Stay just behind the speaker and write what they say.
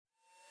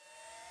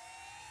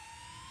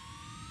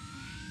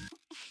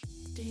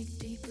Dig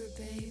deeper,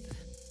 babe.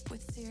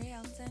 With Siri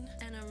Elton.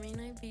 And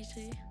Arena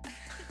BG.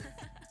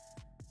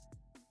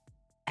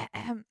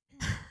 Ahem.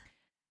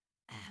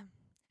 Ahem.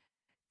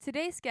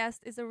 Today's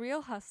guest is a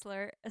real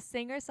hustler, a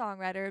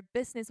singer-songwriter,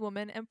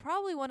 businesswoman, and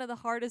probably one of the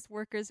hardest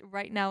workers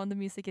right now in the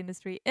music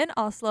industry in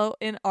Oslo,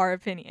 in our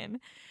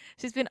opinion.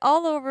 She's been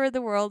all over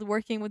the world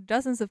working with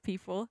dozens of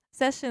people,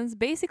 sessions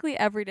basically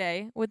every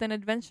day, with an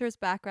adventurous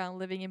background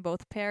living in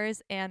both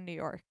Paris and New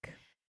York.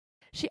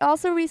 She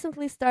also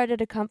recently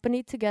started a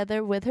company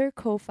together with her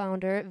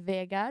co-founder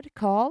Vegard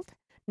called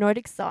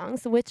Nordic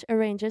Songs, which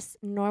arranges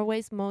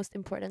Norway's most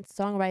important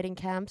songwriting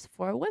camps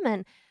for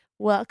women.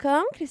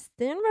 Welcome,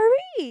 Kristin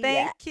Marie.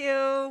 Thank you.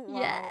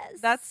 Wow.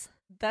 Yes.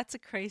 That's a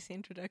crazy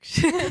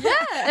introduction. Yeah,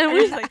 And and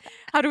we're we just like,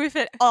 how do we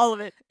fit all of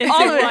it into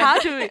all of it. one? How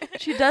do we?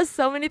 She does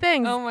so many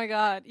things. Oh my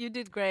god, you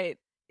did great.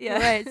 Yeah.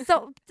 Right.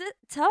 So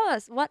tell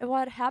us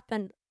what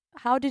happened.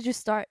 How did you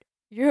start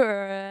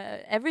your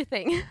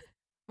everything?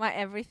 My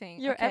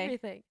everything. Your Okay.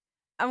 everything.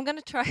 I'm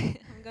gonna try.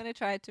 I'm gonna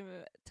try to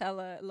tell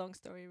a long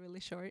story really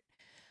short.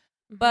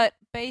 Mhm. But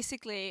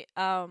basically,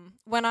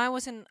 when I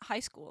was in high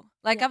school,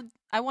 like Yeah.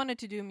 I wanted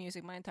to do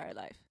music my entire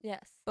life.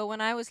 Yes. But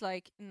when I was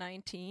like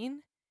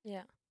 19,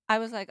 Yeah. I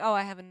was like, oh,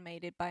 I haven't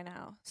made it by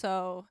now.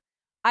 So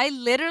I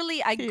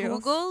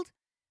Feels. googled,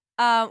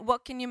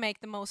 what can you make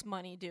the most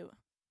money do?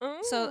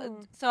 So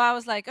Mm. so I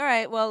was like, all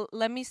right, well,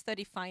 let me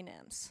study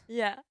finance.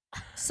 Yeah.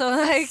 So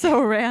like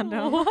So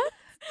random. What?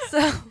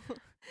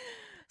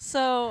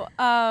 so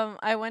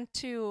I went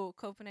to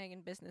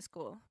Copenhagen Business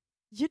School.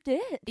 You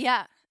did.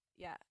 Yeah.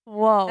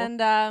 Whoa.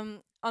 And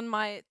on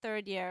my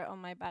third year on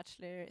my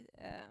bachelor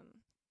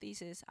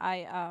thesis,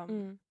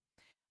 Mm.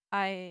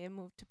 I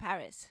moved to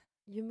Paris.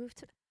 You moved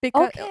to.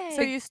 Because Okay.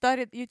 so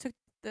you took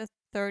the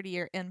third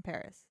year in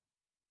Paris.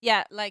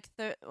 Yeah, like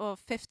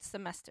fifth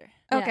semester.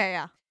 Yeah. Okay,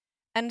 yeah.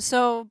 And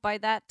so by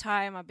that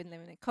time, I've been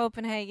living in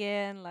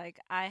Copenhagen. Like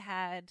I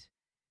had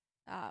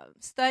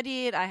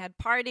studied, I had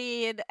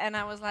partied, and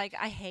I was like,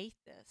 I hate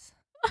this.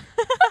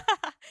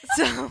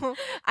 So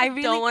I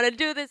really don't want to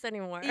do this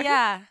anymore.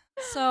 yeah.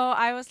 So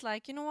I was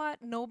like, you know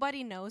what?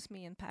 Nobody knows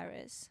me in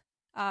Paris.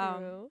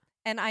 True.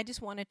 And I just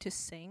wanted to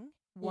sing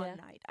one Yeah.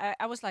 night.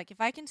 I was like, if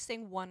I can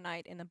sing one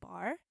night in a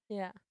bar,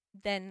 Yeah.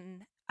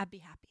 then I'd be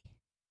happy.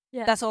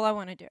 Yeah. That's all I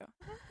want to do.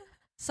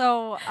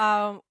 So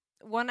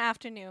one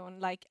afternoon,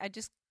 like I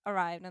just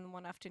arrived, and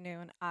one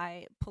afternoon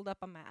I pulled up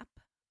a map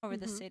over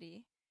the Mhm.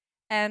 city.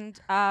 And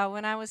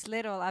when I was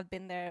little, I've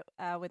been there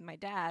with my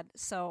dad,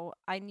 so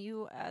I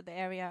knew the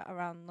area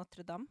around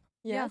Notre Dame.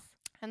 Yes.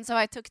 And so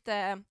I took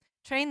the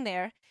train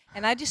there,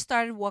 and I just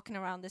started walking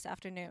around this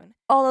afternoon,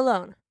 All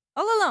alone.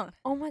 all alone,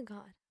 Oh my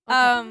god.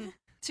 Okay.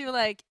 to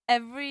like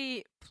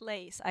every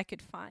place I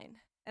could find.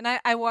 And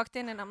I walked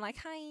in, and I'm like,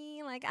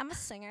 hi, like I'm a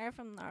singer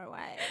from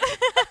Norway.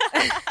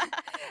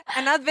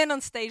 And I've been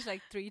on stage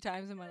like 3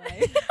 times in my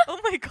life. Oh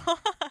my god.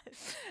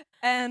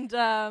 And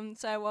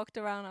so I walked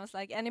around. I was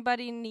like,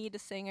 anybody need a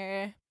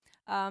singer?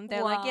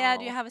 They're like, yeah,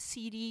 do you Wow. have a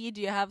CD?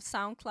 Do you have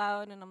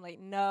SoundCloud? And I'm like,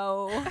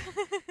 no.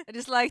 I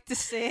just like to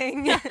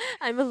sing.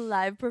 I'm a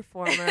live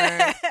performer.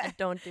 I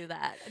don't do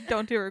that.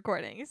 Don't do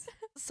recordings.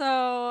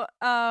 So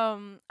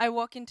I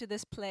walk into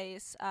this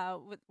place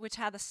which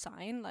had a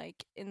sign,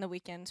 like, in the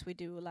weekends we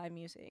do live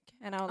music.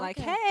 And I was like,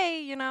 Okay.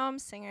 hey, I'm a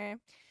singer.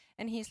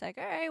 And he's like,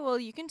 all right, well,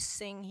 you can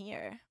sing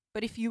here.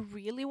 But if you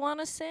really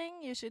want to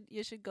sing, you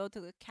should go to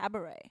the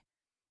cabaret.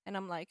 And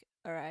I'm like,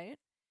 all right.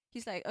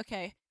 He's like,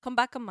 okay, come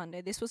back on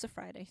Monday. This was a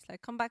Friday. He's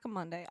like, come back on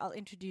Monday. I'll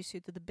introduce you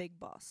to the big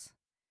boss.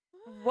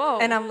 Whoa.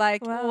 And I'm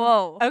like, Wow.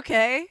 whoa.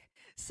 okay.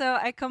 So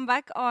I come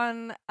back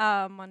on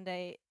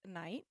Monday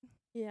night,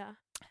 Yeah.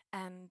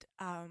 and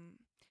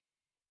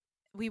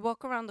we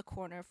walk around the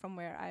corner from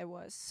where I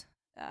was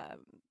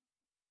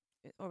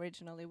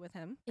originally with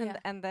him. Yeah.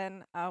 And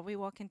then we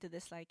walk into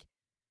this like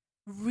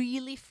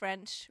really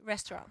French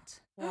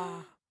restaurant.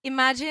 Wow.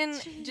 Imagine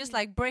just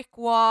like brick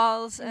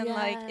walls, and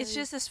like it's Yes.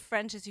 just as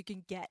French as you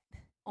can get.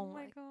 Oh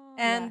my god.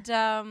 god.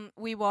 And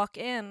we walk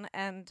in,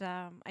 and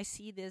I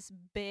see this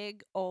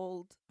big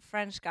old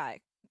French guy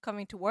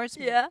coming towards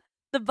me. Yeah.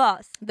 The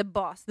boss. The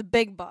boss, the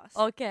big boss.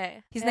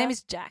 Okay. His Yeah. name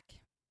is Jack.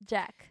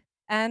 Jack.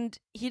 And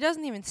he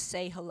doesn't even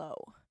say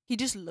hello. He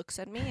just looks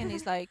at me, and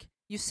he's like,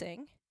 you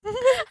sing?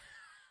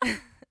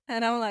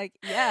 And I'm like,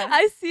 yeah.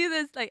 I see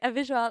this like I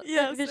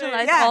Yeah, same.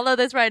 visualize Yeah. all of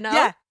this right now.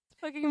 Yeah.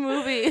 Fucking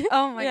movie.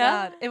 Oh my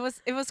Yeah. god.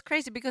 It was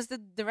crazy because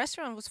the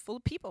restaurant was full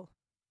of people.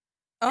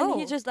 And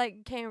he just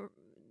like came.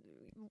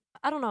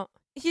 I don't know.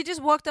 He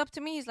just walked up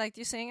to me. He's like,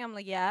 "Do you sing?" I'm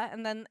like, "Yeah."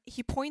 And then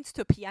he points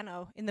to a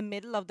piano in the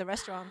middle of the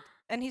restaurant,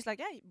 and he's like,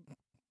 "Yeah,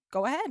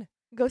 go ahead."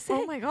 Go sing.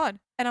 Oh my god.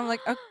 And I'm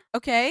like,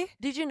 "Okay."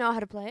 Did you know how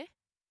to play?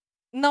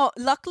 No,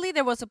 luckily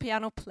there was a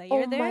piano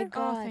player Oh there. my Oh,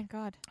 God. thank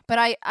god. But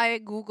I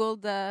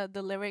googled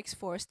the lyrics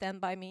for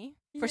 "Stand by Me"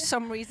 for Yeah.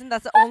 some reason.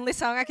 That's the only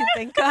song I can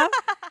think of.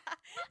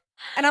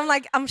 And I'm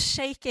like, I'm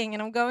shaking,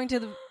 and I'm going to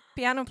the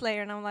piano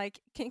player, and I'm like,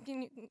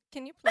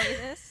 can you play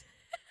this?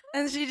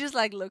 And she just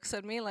like looks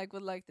at me like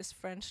with like this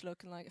French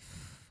look, and like,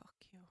 fuck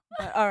you.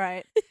 But all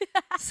right.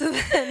 So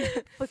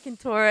then, Fucking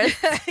tourist.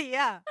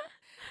 yeah.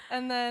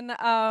 And then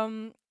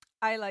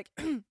I like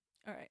all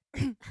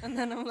right. And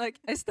then I'm like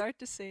I start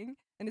to sing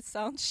and it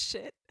sounds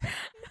shit.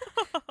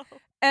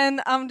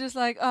 And I'm just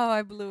like, oh,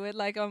 I blew it.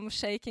 Like I'm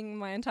shaking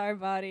my entire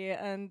body.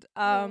 And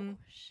Oh,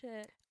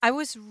 shit. I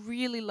was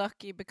really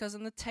lucky because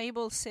on the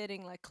table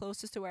sitting like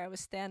closest to where I was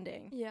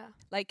standing, Yeah.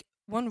 like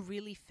one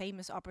really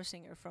famous opera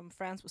singer from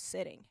France was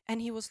sitting, and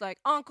he was like,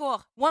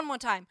 "Encore, one more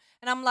time,"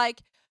 and I'm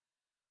like,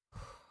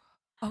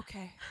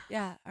 "Okay,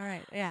 yeah, all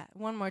right, yeah,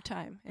 one more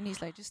time," and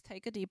he's like, "Just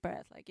take a deep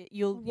breath, like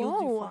you'll do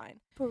Whoa. fine."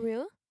 For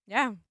real?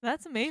 Yeah,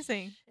 That's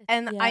amazing. Shit.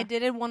 and Yeah. I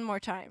did it one more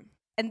time,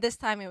 and this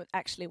time it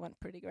actually went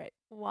pretty great.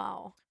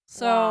 Wow.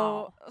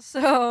 So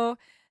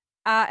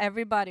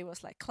everybody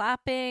was like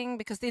clapping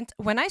because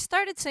when I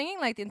started singing,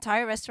 like the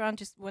entire restaurant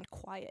just went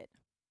quiet.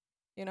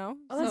 You know?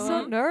 Oh, That's So, so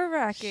um, nerve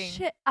wracking.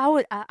 Shit. I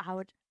would.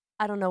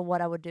 I don't know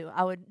what I would do.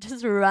 I would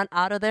just run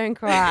out of there and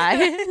cry.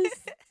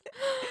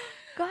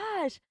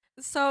 Gosh.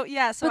 So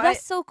yeah, so But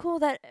that's so cool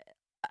that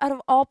out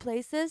of all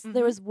places,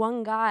 there Mhm. was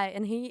one guy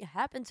and he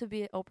happened to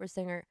be an opera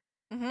singer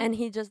Mhm. and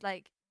he just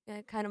like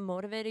kind of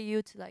motivated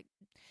you to like,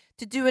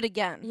 to do it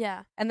again.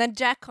 yeah. And then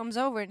Jack comes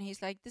over and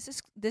he's like, "This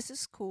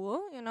is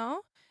cool, you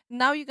know.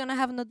 Now you're gonna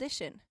have an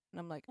audition." And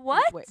I'm like,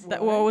 What? Wait,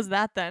 What was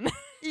that then?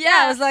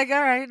 Yeah, I was like,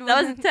 "All right."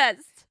 that was a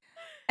test.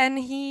 And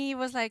he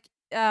was like,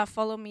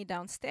 "Follow me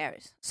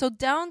downstairs." So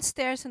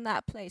downstairs in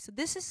that place. So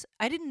this is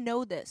I didn't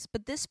know this,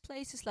 but this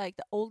place is like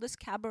the oldest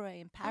cabaret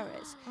in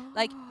Paris.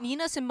 Like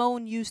Nina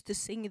Simone used to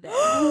sing there.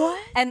 What?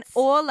 And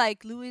all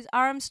like Louis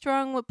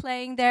Armstrong were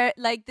playing there.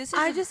 Like this is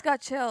I just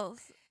got chills.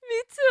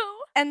 Me too.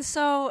 and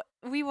so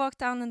we walked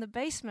down in the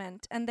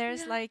basement and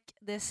there's Yeah. like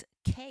this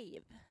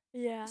cave.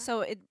 Yeah.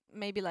 So it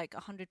maybe like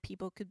 100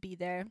 people could be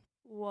there.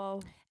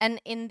 Whoa. And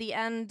in the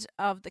end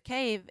of the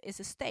cave is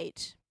a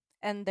stage.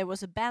 And there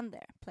was a band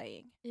there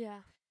playing.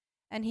 Yeah.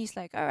 And he's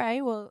like, "All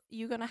right, well,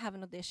 you're going to have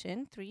an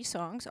audition, 3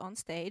 songs on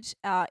stage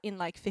in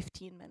like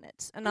 15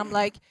 minutes." And I'm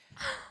like,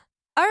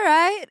 "All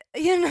right,"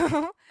 you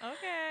know.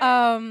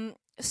 Okay.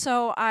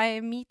 So I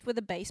meet with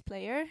a bass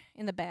player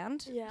in the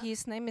band. Yeah.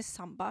 His name is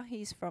Samba.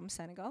 He's from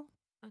Senegal.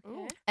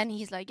 Okay. And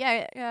he's like,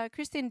 "Yeah,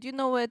 Christine, do you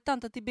know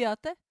Tanta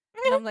Tibiate?"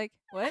 And I'm like,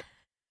 "What?"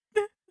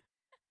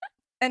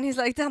 And he's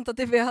like, "Tanta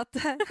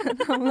Tibiate."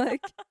 And I'm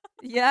like,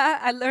 "Yeah,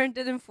 I learned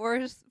it in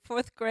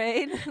fourth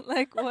grade."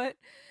 Like, what?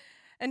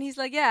 And he's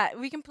like, "Yeah,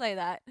 we can play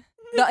that."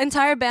 The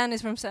entire band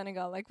is from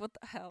Senegal. Like, what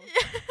the hell?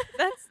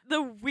 That's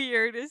the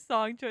weirdest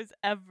song choice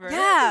ever.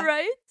 Yeah.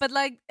 Right? But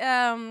like,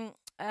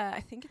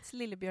 I think it's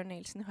Lillebjørn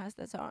Nielsen who has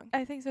that song.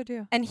 I think so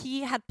too. And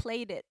he had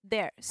played it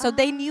there. So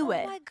they knew Oh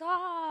it. my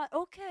god.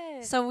 Okay.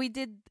 So we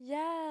did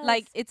yes.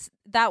 like it's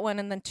that one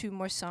and then 2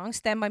 more songs,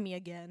 Stand By Me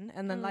Again,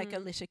 and then like Mm.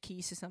 Alicia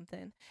Keys or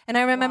something. And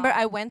I remember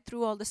Wow. I went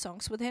through all the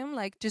songs with him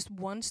like just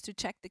once to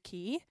check the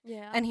key,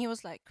 yeah. and he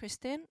was like,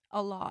 "Kristen,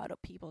 a lot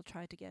of people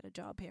try to get a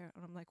job here."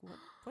 And I'm like,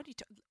 What are you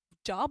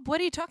job?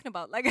 What are you talking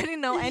about?" Like I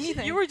didn't know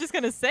anything. You were just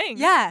gonna sing.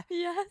 Yeah.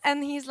 yes.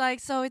 And he's like,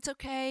 "So it's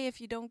okay if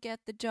you don't get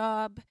the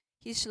job."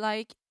 He's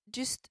like,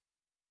 "Just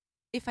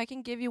if I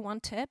can give you one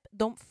tip,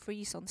 don't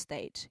freeze on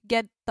stage.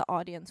 Get the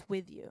audience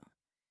with you."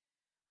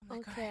 I'm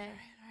like, Okay.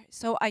 all right.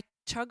 So I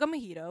chug a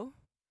mojito.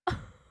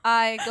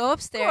 I go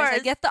upstairs. I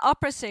course. get the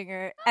opera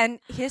singer and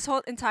his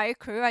whole entire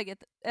crew.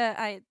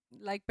 I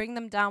like bring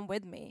them down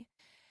with me.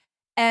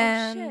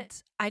 And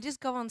shit. I just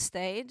go on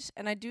stage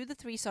and I do the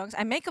 3 songs.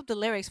 I make up the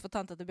lyrics for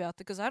Tanta de Beate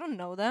because I don't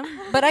know them,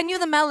 but I knew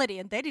the melody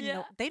and they didn't Yeah.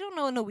 know. They don't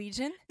know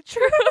Norwegian,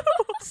 True.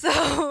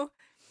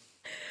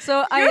 so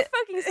You're I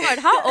fucking smart.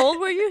 How old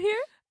were you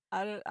here?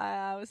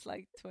 I was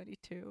like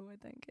 22, I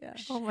think. Yeah.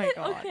 Oh my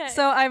god. Okay.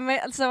 So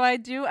I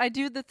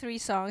do the 3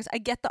 songs. I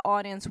get the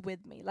audience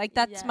with me. Like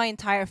that's my Yes.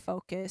 entire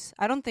focus.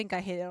 I don't think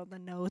I hit it on the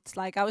notes.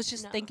 Like I was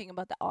just No. thinking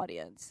about the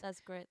audience.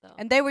 That's great though.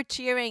 And they were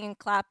cheering and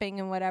clapping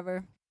and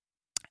whatever.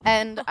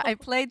 And I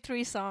played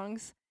 3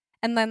 songs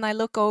and then I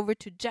look over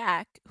to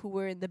Jack who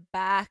were in the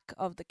back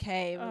of the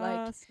cave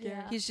like Scary.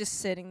 Yeah. he's just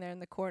sitting there in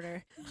the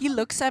corner. He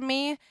looks at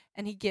me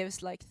and he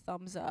gives like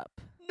thumbs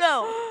up.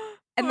 no.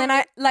 And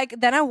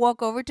then I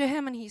walk over to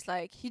him and he's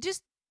like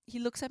he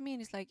looks at me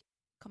and he's like,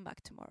 "Come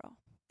back tomorrow."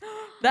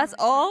 That's I'm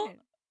like, all? "Alright."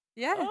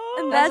 Yeah. Oh.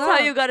 And That's that's how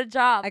all. you got a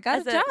job. I got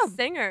as a job.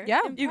 singer.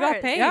 Yeah. in You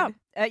got Paris.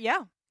 paid.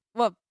 Yeah.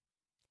 Well,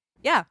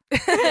 yeah.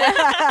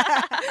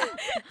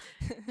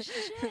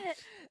 Shit.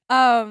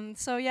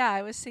 So yeah,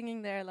 I was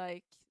singing there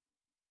like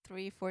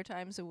 3-4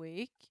 times a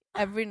week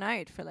every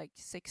night for like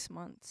 6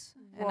 months.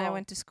 And I Whoa.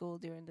 went to school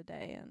during the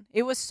day and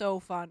it was so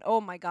fun.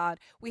 Oh my god.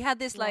 We had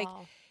this like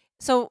Wow.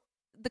 so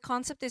the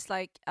concept is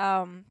like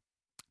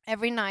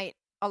every night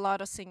a lot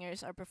of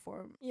singers are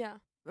Yeah.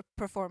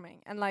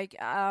 performing and like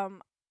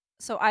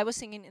so I was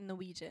singing in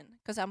Norwegian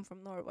because I'm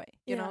from Norway,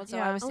 you Yeah. know. So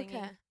Yeah. I was singing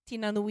Okay.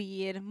 Tina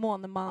Noir,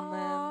 Månemannen,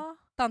 Aw.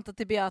 Tanta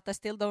Tibiata. I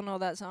still don't know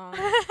that song.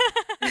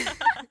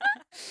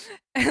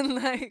 And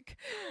like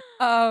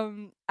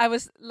I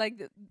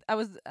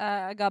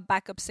got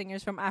backup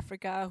singers from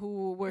Africa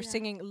who were Yeah.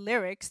 singing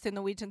lyrics to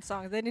Norwegian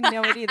songs. They didn't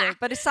know it either,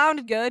 but it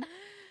sounded good.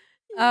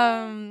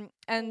 Yeah.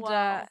 And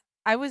Wow.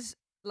 I was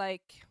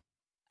like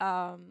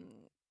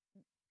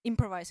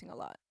improvising a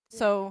lot.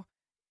 So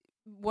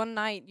one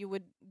night you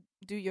would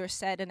do your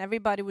set and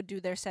everybody would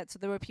do their set, so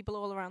there were people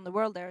all around the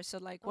world there. So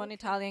like one Okay.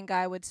 Italian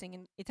guy would sing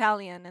in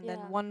Italian, and Yeah.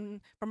 then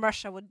one from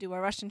Russia would do a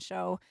Russian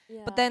show.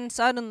 Yeah. But then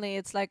suddenly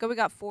it's like, oh, we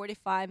got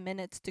 45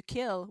 minutes to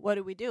kill. What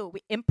do?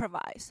 We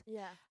improvise.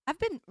 yeah. I've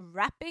been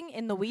rapping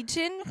in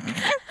Norwegian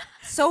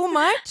so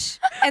much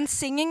and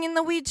singing in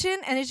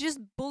Norwegian, and it's just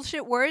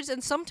bullshit words.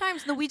 And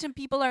sometimes Norwegian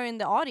people are in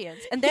the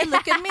audience and they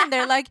look at me and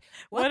they're like,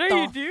 "What, What are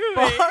the you doing?"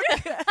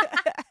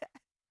 fuck?"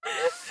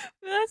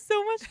 That's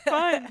so much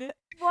fun.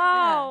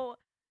 Wow.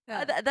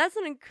 Yeah. That's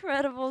an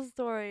incredible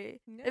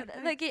story. Yeah,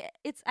 Like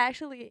it's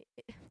actually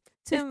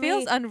to It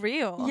feels me,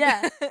 unreal.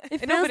 yeah.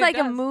 It I know, feels but it like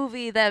a does.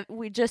 movie that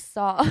we just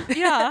saw.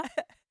 Yeah.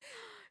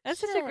 That's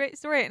such a Shit. great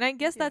story. And I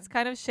guess you. that's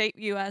kind of shaped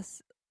you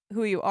as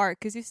who you are,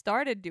 because you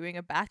started doing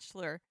a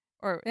bachelor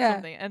or Yeah.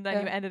 something, and then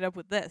you Yeah. ended up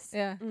with this.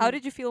 Yeah. How Mm.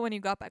 did you feel when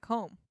you got back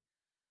home?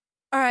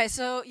 All right.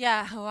 So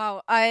yeah.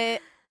 Wow. I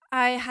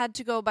had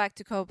to go back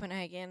to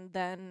Copenhagen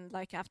then,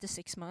 like after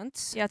 6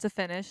 months. Yeah, to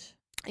finish.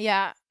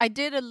 Yeah, I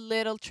did a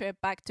little trip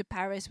back to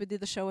Paris. We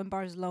did a show in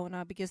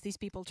Barcelona because these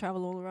people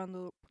travel all around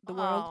the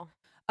world.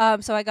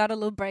 So I got a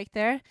little break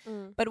there.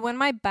 Mm. But when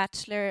my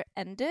bachelor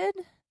ended,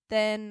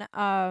 then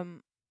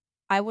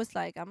I was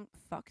like,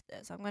 fuck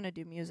this. I'm gonna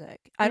do music.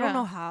 I don't Yeah.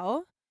 know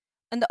how.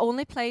 And the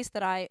only place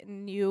that I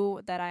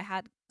knew that I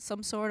had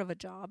some sort of a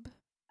job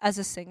as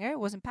a singer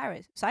was in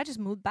Paris. So I just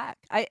moved back.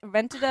 I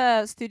rented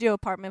a studio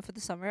apartment for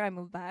the summer. I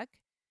moved back.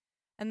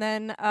 And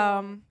then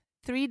Wow.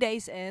 3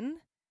 days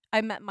in, I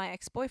met my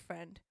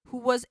ex-boyfriend who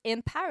was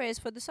in Paris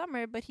for the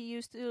summer, but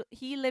he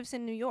lives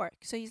in New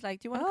York. So he's like,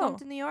 "Do you want to come Oh.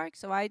 to New York?"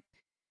 So I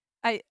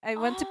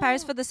went to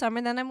Paris for the summer,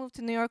 and then I moved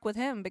to New York with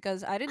him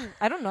because I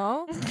don't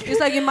know. He's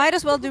like, "You might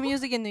as well do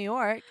music in New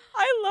York."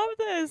 I love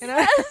this. You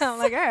know? I'm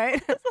like, "All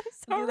right."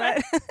 So do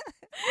right. that.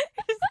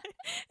 He's like,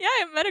 yeah,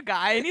 I met a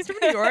guy and he's from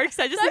New York,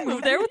 so I just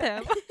moved there with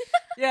him.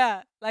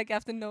 Yeah, like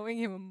after knowing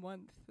him a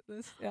month.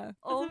 Yeah.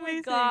 Oh my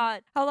amazing.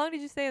 god. How long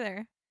did you stay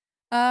there?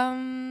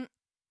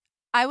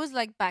 I was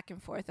like back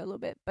and forth a little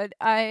bit, but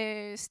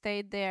I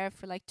stayed there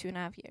for like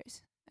 2.5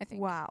 years, I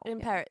think. Wow. In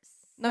Yeah. Paris.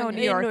 No, in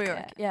New New York. New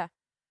York. Yeah.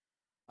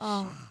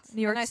 Oh, New And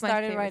York. I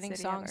started writing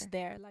songs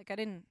there. Like I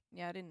didn't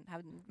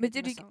have. But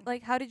did you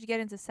like? How did you get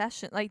into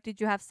session? Like, did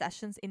you have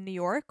sessions in New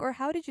York, or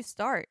how did you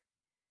start?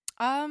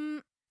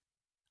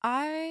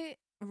 I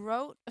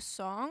wrote a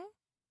song,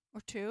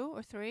 or 2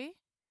 or 3,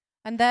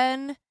 and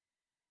then,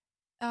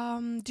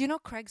 do you know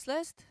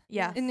Craigslist?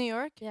 Yeah. In New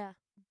York. Yeah.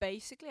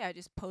 Basically, I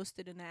just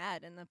posted an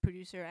ad, and the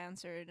producer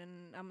answered,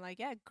 and I'm like,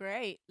 "Yeah,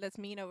 great, let's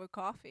meet over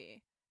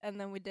coffee." And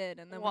then we did,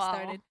 and then we Wow.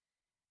 started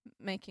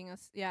making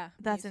us. Yeah,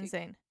 That's music.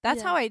 insane.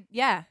 That's Yeah. how I.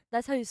 Yeah.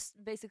 That's how you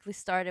basically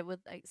started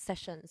with like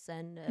sessions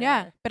and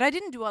Yeah, but I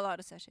didn't do a lot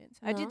of sessions.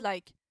 I did No?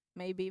 like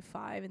maybe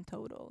 5 in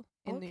total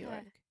in New Okay.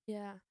 York.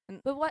 Yeah.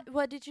 And- But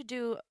what did you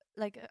do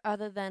like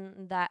other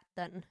than that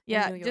then?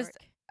 Yeah, in New just-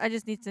 York? I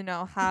just need to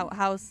know how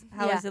how is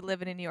Yeah. it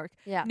living in New York?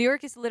 Yeah. New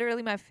York is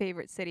literally my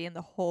favorite city in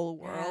the whole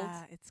world.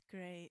 Yeah, it's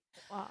great.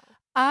 Wow.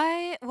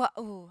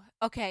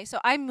 Okay, so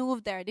I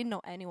moved there. I didn't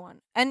know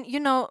anyone, and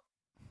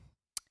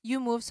you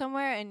move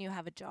somewhere and you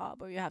have a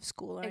job or you have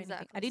school or anything.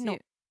 Exactly. I didn't So know,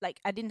 like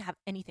I didn't have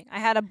anything. I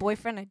had a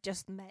boyfriend I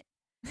just met,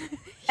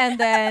 and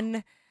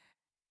then,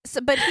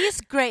 but he's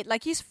great.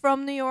 Like he's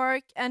from New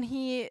York, and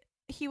he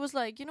was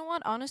like, you know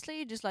what?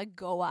 Honestly, just like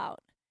go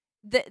out.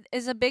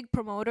 There's a big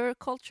promoter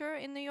culture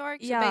in New York.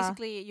 So Yeah.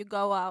 basically, you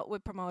go out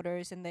with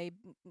promoters and they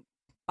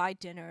buy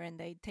dinner and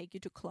they take you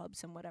to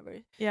clubs and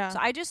whatever. Yeah. So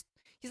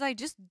he's like,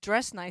 just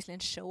dress nicely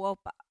and show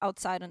up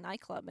outside a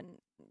nightclub,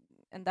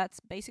 and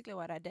that's basically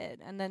what I did.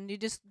 And then you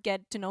just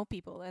get to know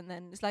people, and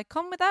then it's like,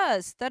 come with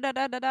us, da da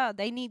da da da.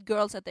 They need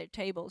girls at their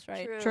tables,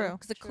 right? True.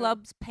 Because the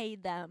clubs pay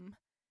them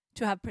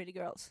to have pretty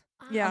girls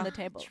Yeah. on the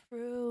table.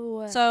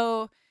 True.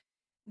 So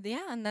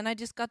yeah, and then I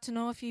just got to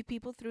know a few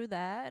people through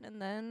that, and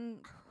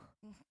then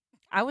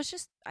I was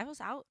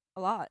out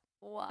a lot,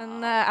 wow.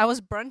 and I was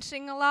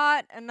brunching a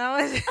lot, and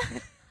I was.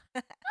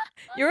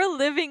 You're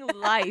living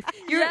life.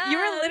 You were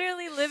Yes.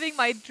 literally living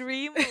my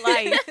dream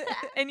life,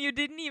 and you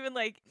didn't even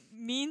like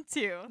mean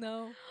to.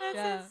 No. That's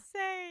Yeah.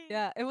 insane.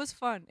 Yeah, it was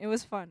fun. It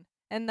was fun.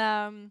 And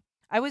I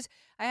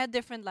had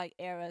different like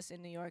eras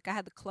in New York. I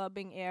had the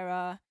clubbing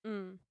era.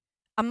 Mm.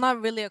 I'm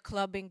not really a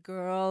clubbing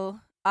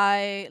girl.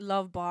 I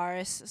love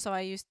bars, so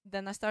I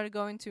started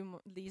going to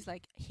these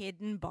like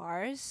hidden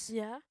bars.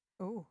 Yeah.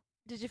 Oh.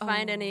 Did you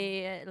find Oh.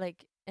 any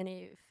like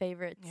any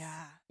favorites?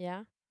 Yeah.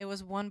 Yeah. It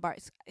was one bar.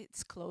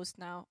 It's closed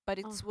now, but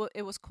it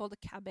was called the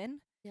Cabin.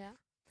 Yeah.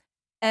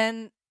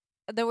 And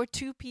there were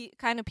two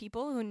kind of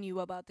people who knew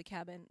about the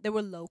Cabin. There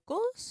were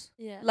locals,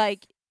 Yeah.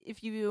 like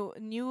if you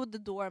knew the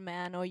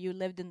doorman or you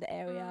lived in the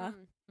area,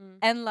 Mm.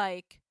 and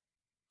like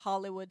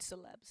Hollywood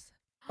celebs.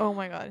 Oh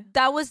my god.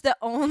 That was the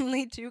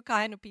only two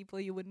kind of people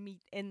you would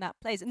meet in that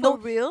place. For No,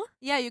 real?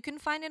 yeah, you can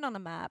find it on a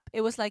map.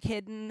 It was like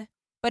hidden,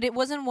 but it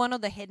wasn't one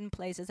of the hidden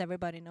places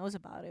everybody knows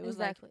about. It was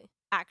like exactly.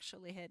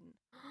 actually hidden.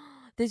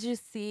 Did you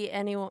see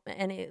any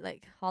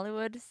like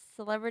Hollywood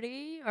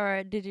celebrity,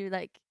 or did you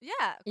like?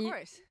 Yeah, of You-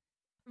 course.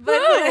 but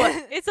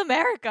It's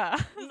America.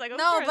 It's like, of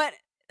no, course. but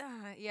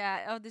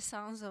yeah. Oh, this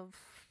sounds so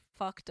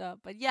fucked up.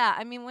 But yeah,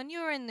 I mean, when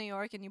you're in New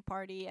York and you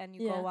party and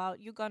you go Yeah. out,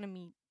 you're gonna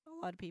meet a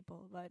lot of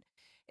people. But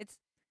it's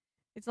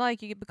it's not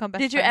like you become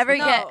best Did you friends ever with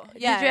No, them.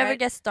 get? yeah, Did you ever right.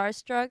 get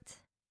starstruck?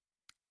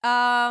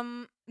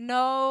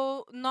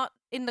 no, not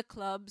in the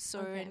clubs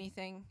or Okay.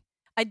 anything.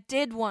 I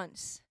did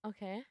once.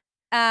 Okay.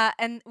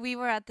 And we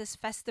were at this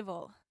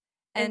festival,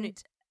 In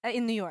and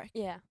in New York,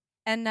 Yeah.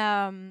 and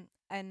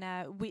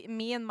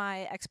me and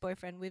my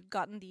ex-boyfriend, we've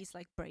gotten these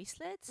like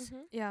bracelets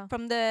Mhm. Yeah.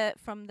 from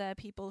the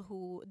people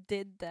who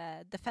did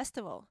the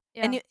festival.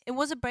 Yeah. And it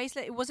was a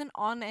bracelet. It wasn't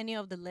on any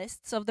of the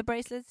lists of the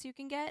bracelets you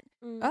can get.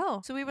 Mm.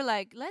 Oh. So we were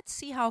like, let's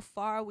see how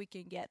far we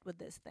can get with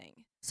this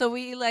thing. So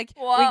we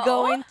Wow.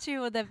 go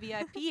into the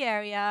VIP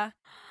area,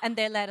 and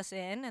they let us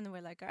in, and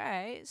we're like, all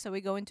right. So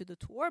we go into the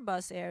tour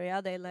bus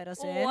area. They let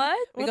us in.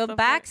 What? We What go the fuck?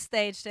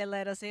 backstage. They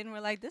let us in. We're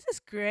like, this is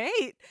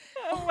great.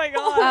 Oh my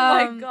Oh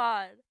my Um,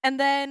 god. And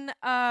then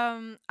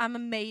I'm a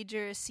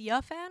major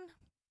Sia fan.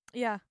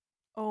 Yeah.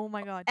 Oh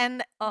my god.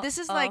 And this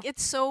is like, Uh-oh.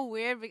 it's so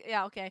weird.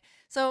 Yeah, okay.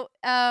 So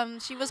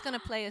she was gonna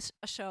play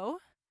a show,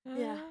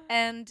 Yeah.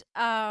 and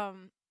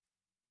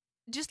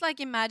just like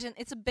imagine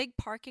it's a big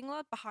parking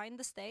lot behind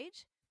the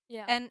stage,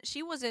 Yeah. and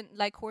she wasn't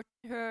like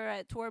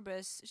her tour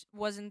bus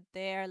wasn't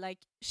there. Like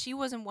she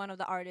wasn't one of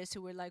the artists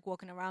who were like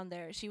walking around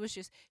there.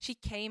 She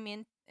came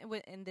in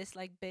in this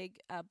like big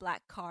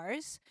black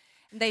cars.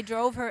 And they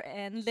drove her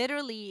in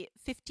literally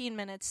 15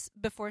 minutes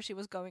before she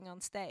was going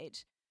on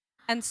stage.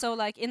 And so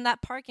like in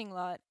that parking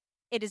lot,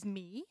 it is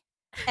me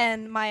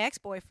and my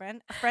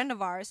ex-boyfriend, a friend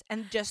of ours,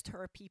 and just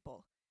her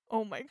people.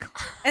 Oh my god.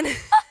 And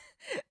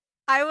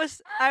I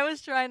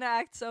was trying to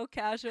act so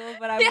casual,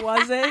 but I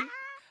wasn't.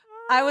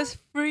 I was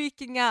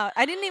freaking out.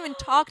 I didn't even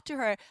talk to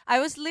her. I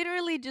was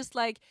literally just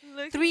like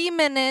 3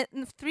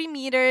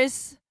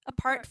 meters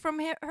apart from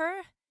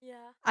her. Yeah.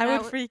 I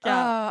And would freak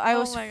out. I Oh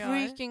was my God.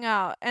 freaking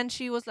out. And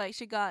she was like,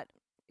 she got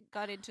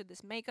into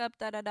this makeup,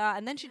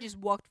 and then she just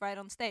walked right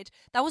on stage.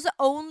 That was the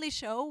only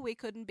show we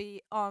couldn't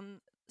be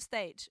on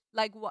stage,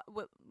 like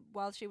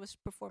while she was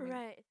performing.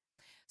 Right.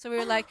 So we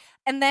were like,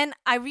 and then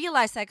I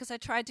realized that because I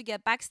tried to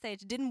get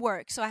backstage, it didn't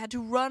work. So I had to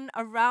run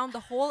around the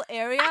whole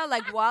area,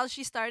 like while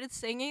she started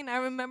singing. I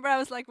remember I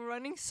was like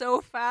running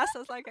so fast. I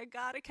was like, I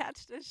gotta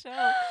catch this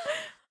show.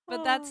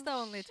 But that's Oh, the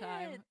only shit.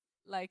 time.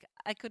 Like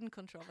I couldn't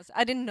control myself.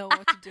 I didn't know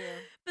what to do.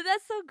 But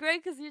that's so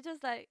great because you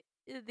just like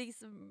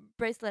these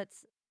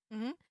bracelets.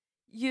 Mhm.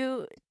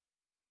 You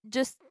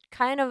just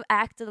kind of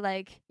acted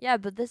like, yeah,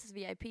 but this is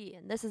VIP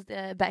and this is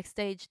the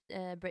backstage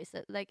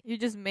bracelet. Like, You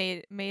just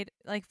made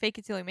like fake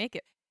it till you make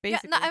it.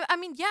 Basically. Yeah, no, I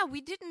mean, yeah,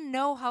 we didn't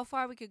know how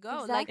far we could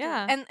go. Like, Exactly.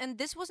 Yeah. and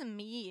this wasn't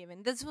me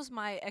even. This was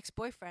my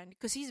ex-boyfriend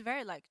because he's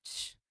very like,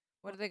 shh,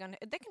 what are they gonna?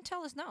 They can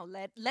tell us no.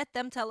 Let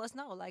them tell us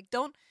no. Like,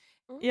 don't.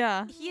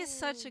 Yeah. He is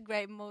such a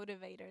great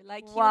motivator.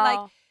 Like, he wow.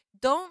 like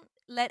don't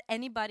let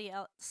anybody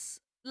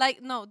else.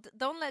 Like, no,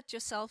 don't let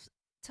yourself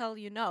tell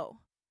you no.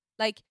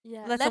 Like,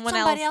 yeah. let someone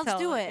somebody else tell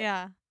do it.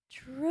 Yeah.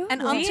 True.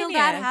 and until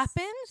that Genius.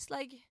 happens,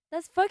 like,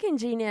 That's fucking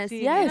genius.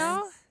 Genius. Yes. you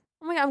know,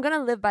 Oh my god, I'm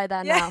gonna live by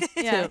that now.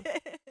 Yeah. Too.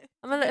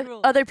 I'm gonna Good let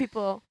rule. other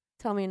people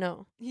tell me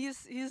no.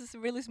 he's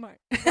really smart.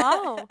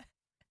 Wow.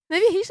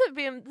 Maybe he should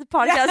be in the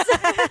podcast.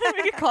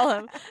 We could call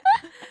him.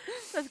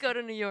 Let's go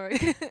to New York.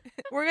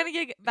 We're gonna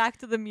get back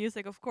to the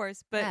music, of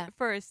course, but Yeah.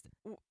 first,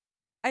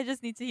 I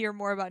just need to hear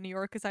more about New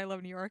York because I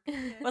love New York.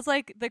 What's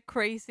like the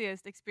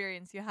craziest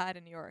experience you had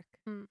in New York?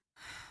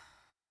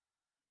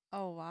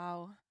 Oh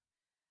wow.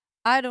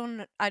 I don't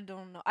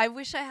know. I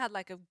wish I had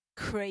like a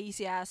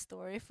crazy ass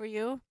story for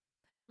you,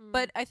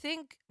 but I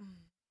think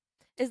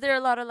is there a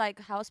lot of like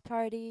house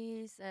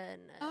parties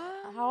and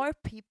how Um, are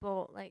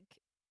people like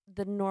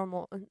the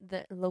normal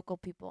the local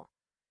people?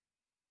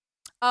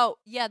 oh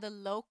yeah, the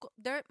local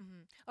there.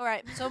 All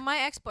right. So my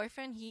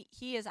ex-boyfriend,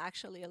 he is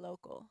actually a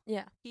local.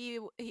 Yeah. He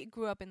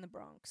grew up in the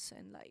Bronx,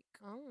 and like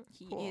Oh,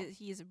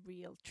 he is a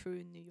real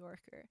true New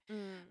Yorker.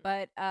 Mm.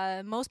 But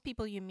most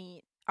people you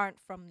meet aren't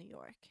from New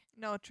York.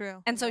 No,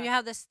 true. And so you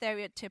have the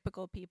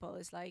stereotypical people.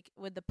 It's like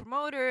with the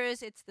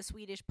promoters, it's the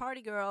Swedish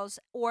party girls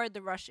or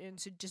the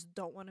Russians who just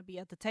don't want to be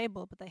at the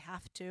table, but they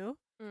have to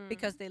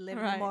because they live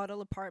in Right. a model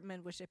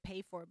apartment, which they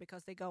pay for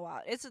because they go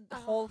out. It's a Oh.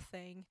 whole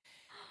thing.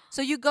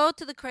 So you go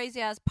to the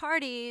crazy ass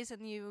parties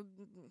and you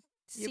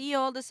see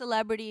all the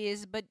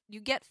celebrities, but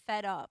you get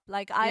fed up.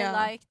 Like I Yeah.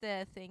 like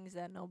the things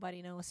that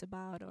nobody knows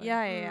about. Or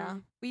Yeah.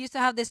 we used to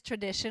have this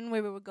tradition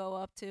where we would go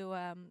up to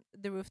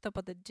the rooftop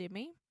of the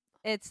Jimmy.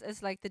 It's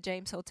like the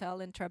James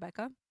Hotel in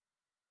Tribeca.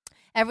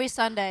 Every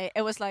Sunday,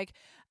 it was like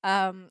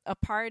a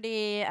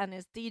party and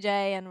it's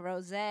DJ and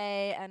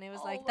rosé, and it was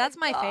Oh like my that's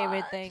my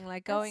favorite God. thing,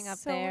 like going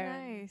That's up so there.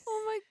 and- Nice.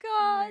 Oh my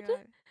Oh my god.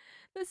 God.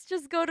 Let's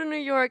just go to New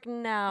York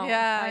now.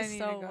 Yeah, I I need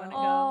to so go. want to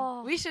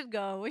Oh. go. We should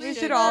go. We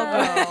should all go.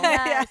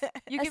 Yes.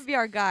 You As- can be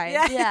our guide.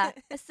 Yeah. Yeah.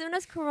 As soon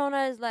as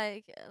Corona is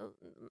like a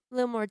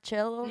little more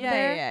chill over Yeah,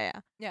 there. yeah, yeah.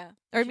 Yeah. we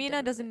should Armina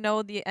definitely- doesn't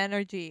know the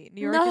energy.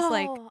 New York no, is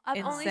like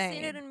I've only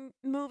seen it insane.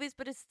 in movies,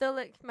 but it's still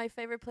like my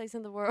favorite place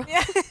in the world.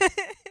 Yeah.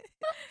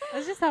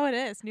 That's just how it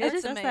is. New York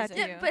It's does that to amazing.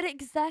 you. Yeah, but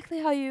exactly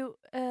how you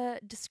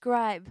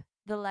describe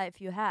the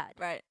life you had.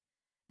 Right.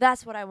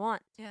 That's what I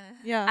want. Yeah.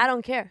 yeah. I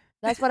don't care.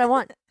 That's what I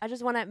want. I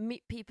just want to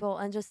meet people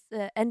and just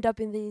end up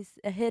in these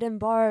hidden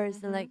bars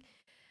and Mhm. like,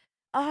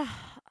 yeah,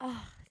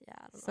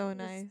 I don't So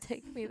know. nice. Just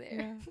take me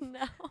there Yeah.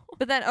 now.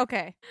 But then,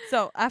 okay.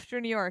 So after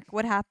New York,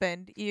 what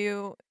happened?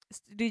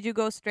 Did you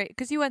go straight?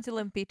 Because you went to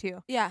Limpy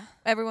too. Yeah.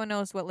 Everyone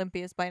knows what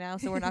Limpy is by now,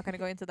 so we're not going to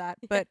go into that.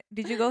 But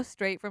did you go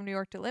straight from New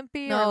York to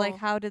Limpy, or like No.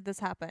 how did this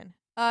happen?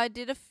 I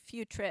did a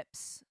few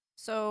trips.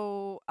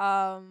 So,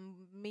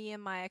 me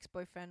and my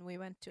ex-boyfriend, we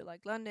went to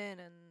like London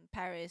and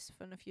Paris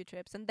for a few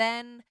trips, and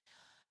then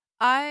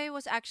I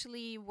was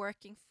actually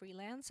working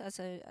freelance as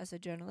a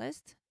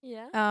journalist.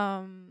 Yeah.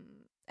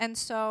 And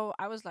so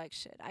I was like,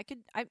 shit,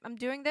 I'm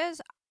doing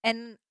this,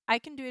 and I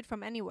can do it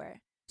from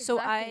anywhere. So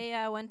Exactly.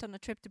 I went on a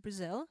trip to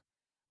Brazil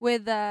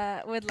with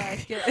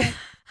like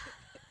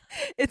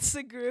it's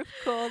a group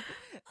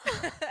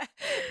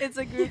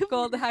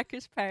called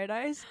Hackers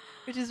Paradise,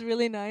 which is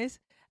really nice.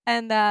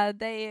 And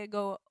they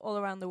go all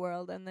around the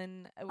world, and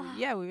then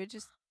we were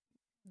just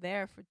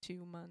there for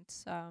 2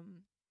 months.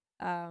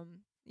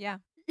 Yeah.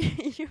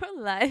 Your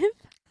life.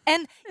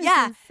 And is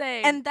yeah,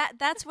 insane. and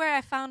that's where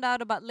I found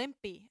out about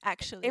Limpy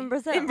actually. in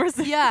Brazil. In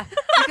Brazil. Yeah,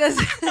 because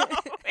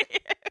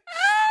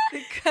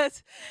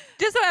because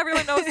Just so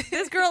everyone knows,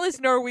 this girl is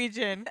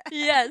Norwegian.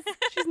 Yes,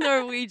 she's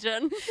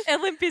Norwegian.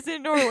 And Limpy's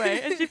in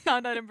Norway, and she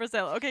found out in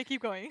Brazil. Okay,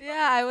 keep going.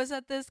 yeah, I was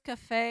at this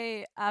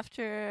cafe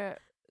after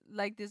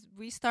like this.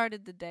 We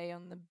started the day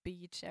on the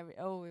beach. It was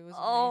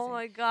Oh amazing.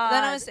 my But god.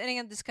 then I was sitting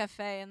at this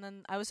cafe, and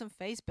then I was on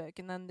Facebook,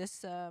 and then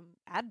this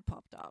ad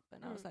popped up,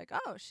 and I was like,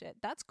 "Oh shit,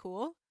 that's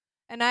cool!"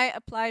 And I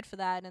applied for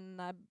that, and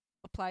I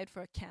applied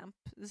for a camp.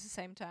 This is the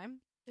same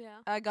time. Yeah.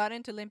 I got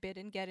into Limpy, I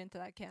didn't get into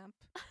that camp,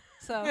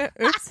 so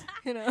Oops.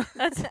 you know.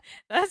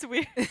 That's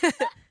weird.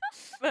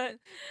 but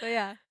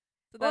yeah,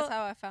 so that's Well,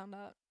 how I found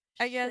out.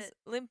 I guess Shit.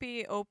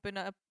 Limpy opened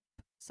up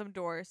some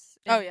doors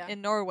Oh, yeah.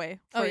 in Norway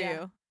Oh, for yeah.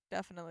 you.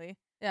 Definitely.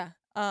 Yeah.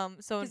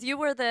 So Because you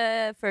were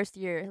the first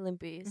year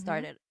Limpy Mhm.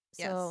 started.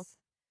 yes. So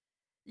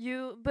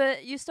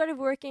you started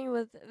working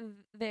with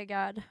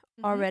Vegard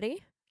Mhm.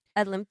 already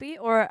at Limpy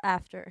or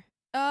after?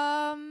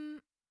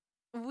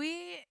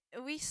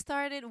 We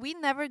started. We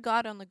never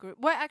got on the group.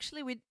 Well,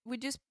 actually,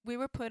 we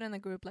were put in the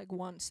group like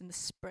once in the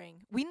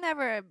spring. We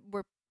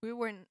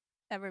weren't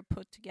ever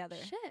put together.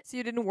 Shit. So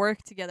you didn't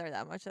work together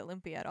that much at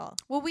Limpy at all.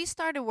 Well, we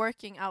started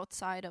working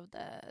outside of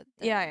the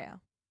Yeah.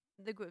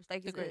 The groups,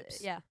 like The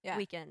groups. yeah, Yeah.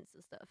 weekends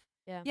and stuff.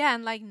 Yeah. Yeah,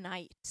 and like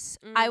nights.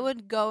 I Mm.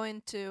 would go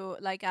into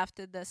like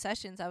after the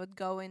sessions. I would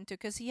go into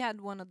because he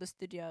had one of the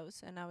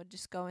studios, and I would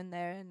just go in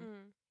there and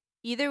Mm.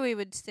 either we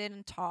would sit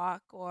and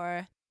talk,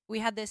 or we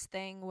had this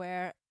thing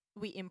where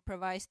we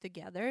improvise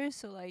together.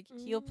 So like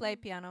he'll play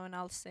Mm. piano and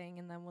I'll sing,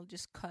 and then we'll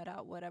just cut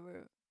out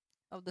whatever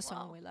of the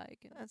song Wow. we like.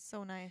 And That's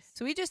so nice.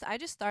 so I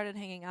just started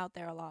hanging out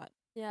there a lot.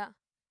 Yeah.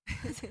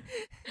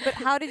 But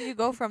how did you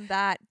go from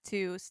that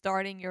to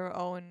starting your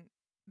own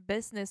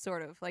business,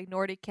 sort of like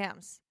Nordic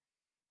Camps?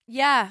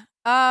 Yeah.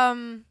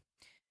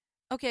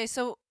 Okay,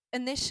 so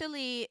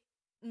initially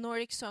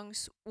Nordic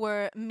Songs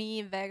were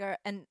me, Vegard,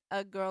 and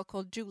a girl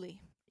called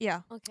Julie.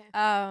 Yeah. Okay.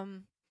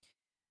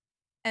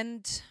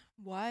 And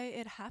why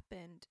it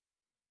happened,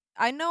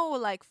 I know,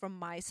 like from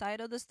my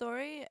side of the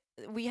story,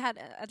 we had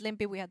at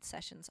Limpy we had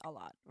sessions a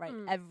lot, right,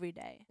 Mm. every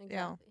day,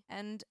 Exactly.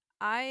 and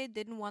I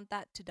didn't want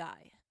that to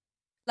die.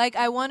 Like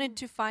I wanted Mm.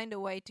 to find a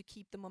way to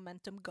keep the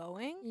momentum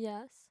going,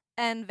 Yes.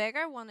 and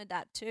Vegard wanted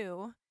that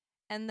too.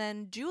 And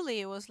then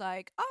Julie was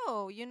like,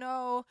 "Oh,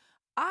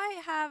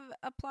 I have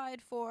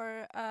applied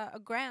for a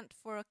grant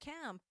for a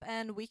camp,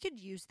 and we could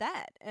use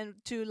that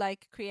and to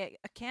like create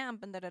a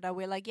camp and da da da."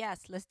 We're like,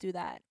 "Yes, let's do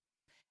that."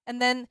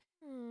 And then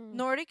Mm.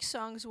 Nordic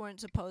Songs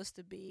weren't supposed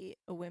to be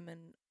a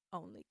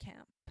women-only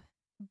camp.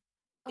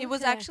 It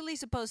was Okay. actually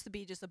supposed to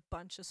be just a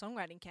bunch of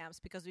songwriting camps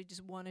because we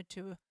just wanted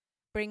to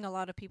bring a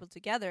lot of people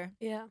together.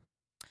 Yeah.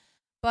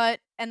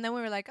 And then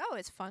we were like, "Oh,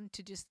 it's fun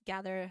to just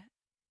gather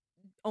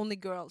only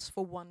girls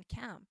for one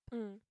camp."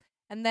 Mm.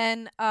 And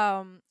then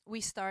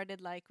we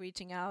started like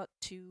reaching out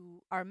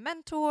to our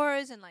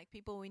mentors and like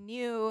people we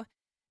knew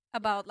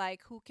about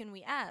like who can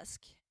we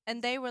ask.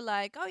 And they were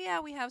like, "Oh yeah,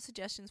 we have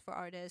suggestions for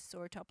artists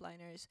or top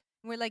liners."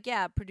 And we're like,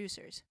 "Yeah,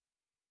 producers."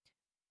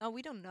 "Oh,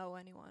 we don't know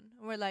anyone."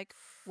 And we're like,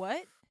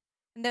 "What?"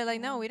 And they're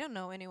like, "No, Yeah. we don't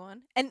know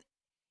anyone." And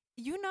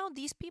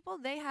these people,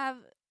 they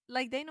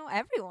know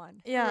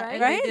everyone. Yeah. Right?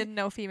 And Right? they didn't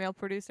know female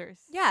producers.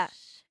 Yeah.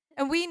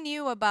 And we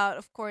knew about,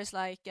 of course,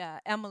 like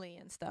Emily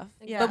and stuff.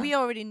 Yeah. But we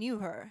already knew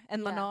her.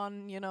 And Yeah.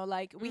 Manon,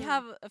 like we Mm.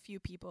 have a few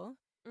people.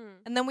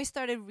 Mm. And then we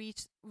started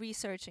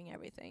researching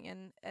everything.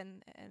 And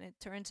it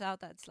turns out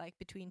that's like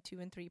between 2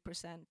 and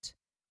 3%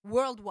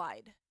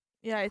 worldwide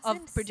Yeah, it's of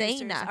insane,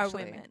 producers are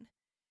actually. women.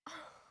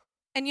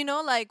 And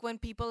like when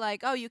people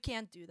like, "Oh, you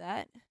can't do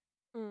that."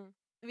 Mm.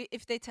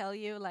 If they tell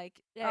you like,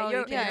 Yeah, "Oh, you're,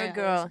 you can yeah, you're a yeah.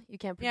 girl. You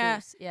can't Yeah.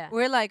 produce. Yeah.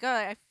 We're like,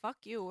 "Oh, fuck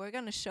you. We're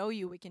going to show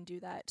you we can do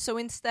that." So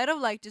instead of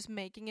like just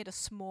making it a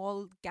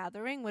small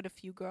gathering with a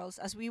few girls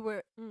as we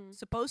were Mm.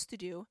 supposed to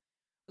do,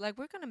 like,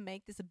 we're gonna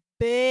make this a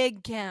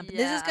big camp. This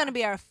is Yeah. gonna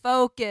be our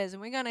focus,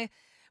 and we're gonna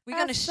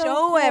That's so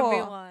show cool.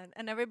 everyone.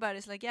 And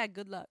everybody's like, yeah,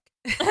 good luck.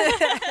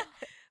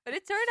 But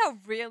it turned out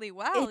really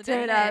well. It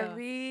didn't turned it? out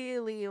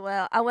really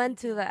well. I went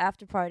to the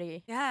after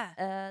party.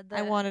 Yeah.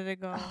 I wanted to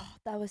go. Oh,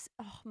 that was,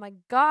 oh my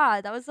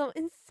god, that was so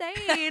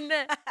insane.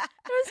 It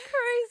was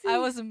crazy. I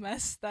was a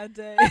mess that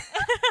day.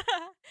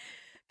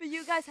 But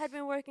you guys had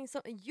been working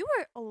so. You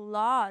were a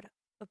lot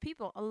of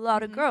people, a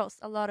lot of Mhm. girls,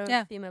 a lot of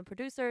Yeah. female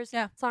producers,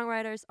 Yeah.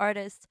 songwriters,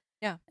 artists,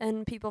 Yeah.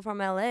 and people from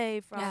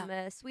LA,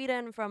 from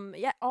Sweden, from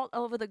all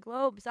over the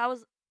globe. So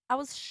I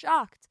was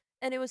shocked,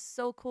 and it was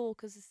so cool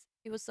because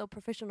it was so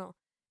professional,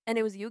 and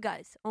it was you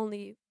guys,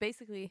 only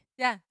basically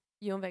Yeah.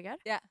 you and Vegard.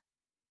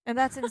 And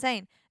that's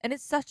insane. And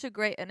it's such a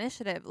great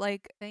initiative.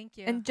 Like, Thank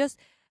you. and just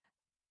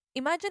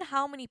imagine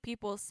how many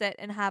people sit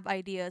and have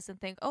ideas and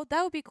think, oh,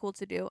 that would be cool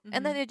to do.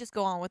 And then Mhm. they just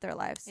go on with their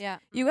lives. yeah.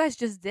 You guys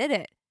just did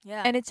it.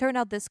 Yeah. And it turned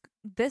out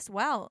this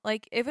well.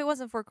 Like, if it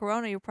wasn't for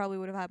Corona, you probably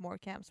would have had more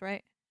camps,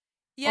 right?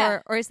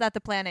 yeah. Or is that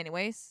the plan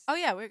anyways? Oh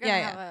yeah, we're gonna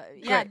Yeah, have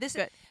a Great, this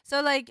good.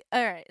 so like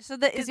all right. So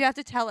the Because you have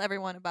to tell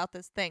everyone about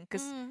this thing.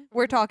 Because Mm.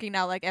 we're talking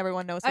now like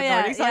everyone knows Oh, what yeah,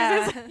 Nordic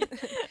Songs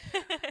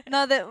yeah. is.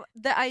 No,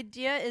 the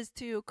idea is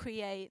to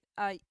create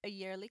a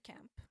yearly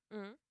camp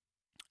Mhm.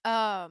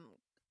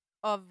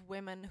 of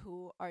women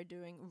who are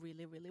doing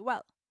really, really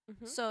well.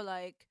 Mhm. So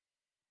like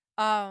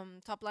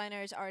top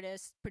liners,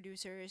 artists,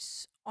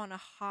 producers on a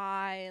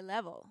high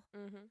level.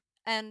 Mhm.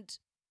 And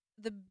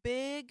the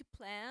big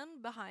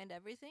plan behind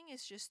everything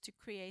is just to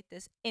create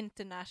this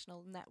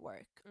international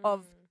network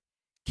of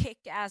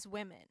kick-ass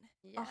women.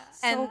 Yeah.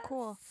 so And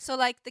cool. So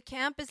like the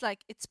camp is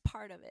like it's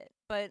part of it,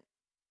 but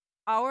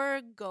our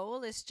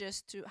goal is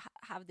just to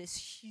have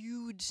this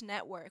huge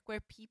network where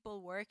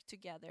people work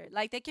together.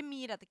 Like they can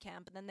meet at the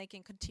camp and then they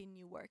can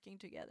continue working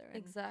together. And,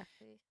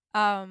 Exactly.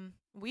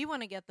 we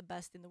want to get the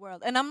best in the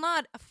world, and I'm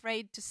not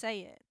afraid to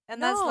say it.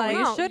 And No, that's like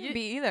you No, shouldn't you-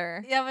 be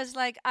either. yeah, it was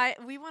like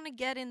we want to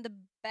get in the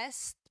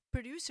best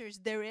producers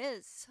there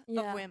is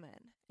Yeah. of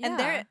women, Yeah. and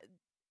there.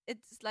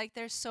 It's like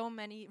there's so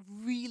many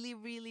really,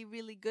 really,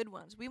 really good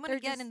ones. We want to They're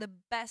get just- in the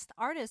best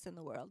artists in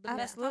the world, the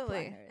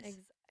Absolutely. best top liners.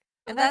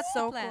 And that's that's the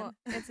so plan.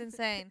 cool. It's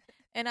insane.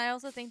 And I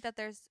also think that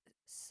there's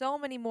so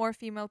many more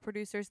female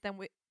producers than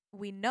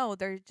we know.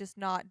 They're just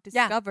not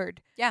Yeah.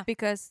 discovered. Yeah.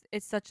 Because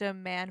it's such a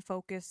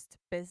man-focused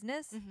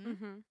business. Mhm.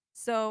 Mm-hmm.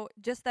 So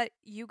just that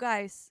you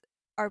guys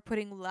are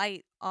putting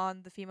light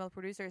on the female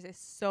producers is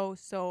so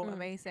Mm.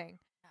 amazing.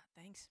 Yeah,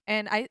 thanks.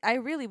 And I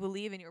really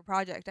believe in your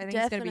project. I think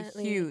it's going to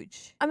Definitely. be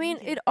huge. I mean,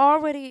 Thank you. it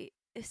already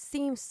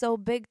seems so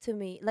big to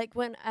me. Like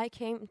when I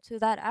came to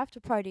that after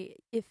party,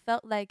 it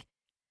felt like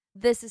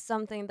this is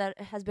something that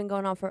has been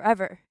going on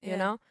forever, you Yeah.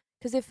 know?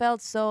 Because it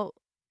felt so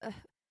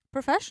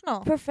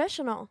Professional.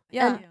 professional.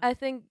 Yeah. And I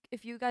think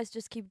if you guys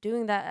just keep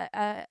doing that,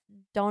 I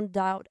don't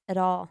doubt at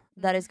all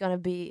that it's going to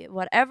be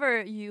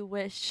whatever you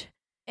wish.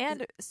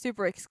 And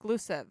super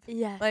exclusive.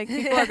 Yeah. Like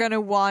people are going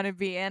to want to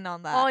be in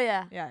on that. oh,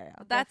 yeah. Yeah.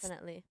 That's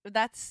Definitely.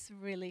 That's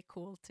really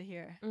cool to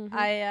hear. Mhm.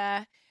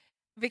 I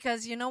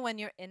because you know when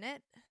you're in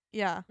it,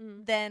 Yeah.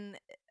 Mm. then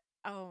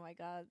oh my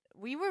god,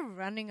 we were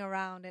running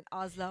around in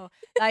Oslo.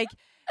 Like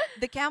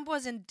the camp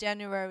was in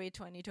January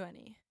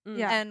 2020, Mm.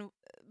 Yeah. and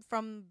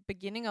from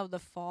beginning of the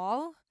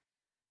fall,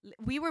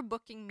 we were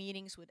booking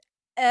meetings with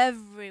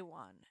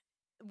everyone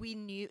we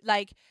knew,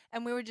 like,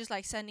 and we were just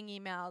like sending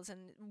emails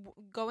and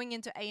going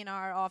into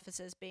A&R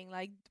offices being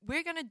like,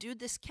 we're gonna do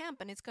this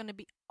camp and it's gonna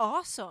be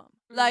awesome.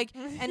 Mm. Like,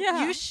 and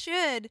Yeah. you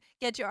should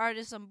get your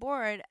artists on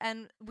board.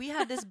 And we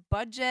had this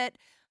budget.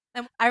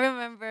 And I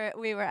remember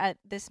we were at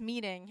this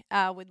meeting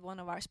with one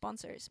of our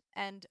sponsors,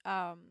 and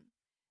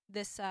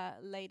this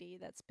lady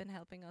that's been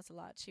helping us a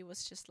lot, she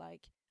was just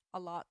like, a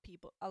lot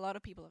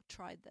of people have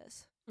tried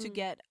this to Mm.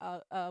 get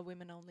a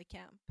women only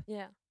camp,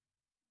 Yeah.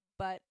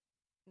 but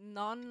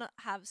none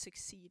have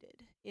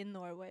succeeded in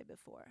Norway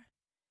before.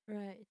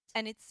 Right.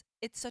 And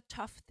it's a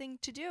tough thing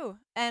to do.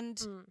 And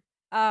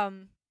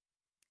Mm.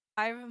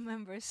 I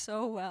remember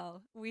so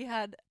well, we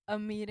had a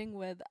meeting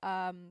with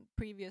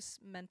previous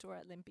mentor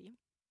at Limpy,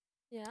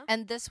 Yeah.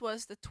 and this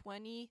was the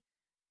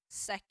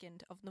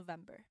 22nd of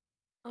November.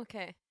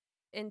 Okay.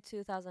 In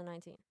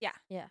 2019.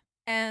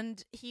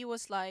 And he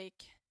was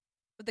like,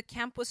 the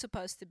camp was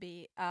supposed to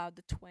be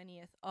the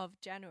 20th of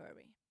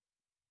January.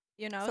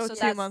 You know, So so 2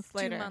 that's months 2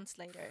 later. months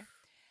later.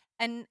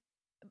 And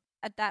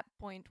at that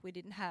point, we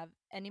didn't have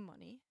any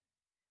money.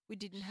 We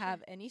didn't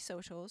have any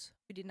socials.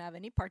 We didn't have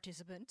any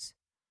participants.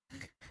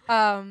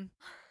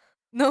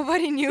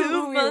 Nobody knew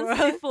who we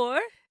were.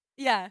 before.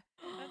 Yeah.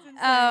 That's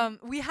insane.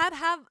 We had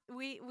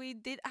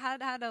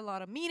a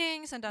lot of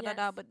meetings and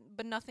Yes.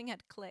 but nothing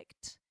had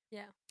clicked.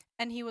 Yeah.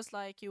 And he was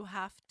like, you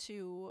have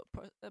to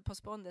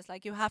postpone this.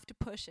 Like, you have to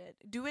push it.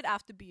 Do it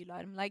after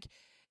Bylarm. Like,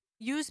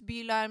 use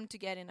Bylarm to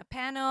get in a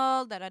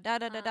panel.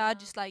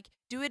 Just like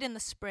do it in the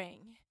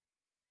spring.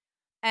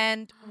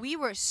 And we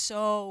were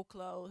so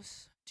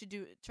close to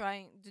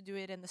trying to do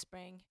it in the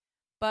spring,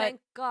 but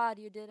Thank God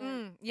you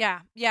didn't.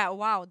 yeah,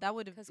 wow, that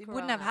would have 'Cause it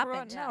wouldn't have Corona.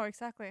 happened. No,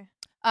 exactly.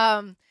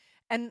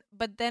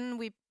 but then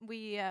we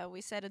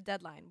set a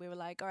deadline. We were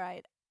like, all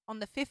right, on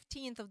the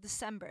 15th of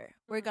December,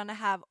 we're gonna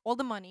have all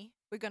the money,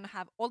 we're gonna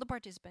have all the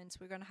participants,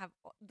 we're gonna have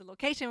the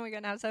location, we're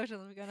gonna have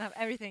socials, we're gonna have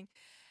everything.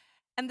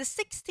 And the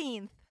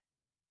 16th,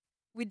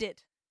 we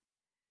did.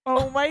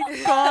 Oh my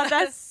god,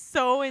 that's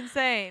so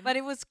insane. But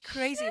it was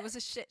crazy. It was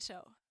a shit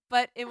show.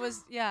 But it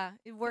was, yeah,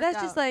 it worked that's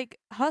out. just like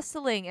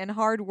hustling and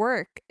hard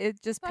work.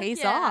 It just Fuck pays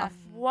yeah. off.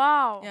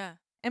 Wow. Yeah.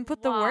 And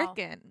put the Wow. work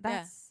in.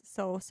 That's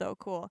so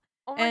cool.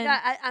 Oh my And-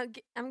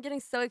 god, I'm getting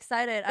so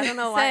excited. I don't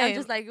know why. I'm Same.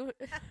 just like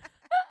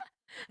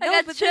I No,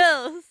 got but this-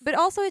 chills. But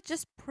also it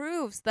just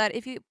proves that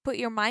if you put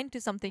your mind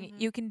to something,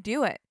 Mhm. you can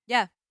do it.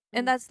 Yeah.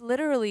 And Mm. that's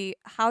literally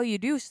how you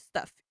do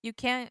stuff. You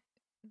can't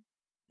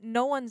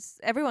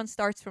everyone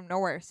starts from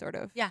nowhere sort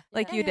of. Yeah.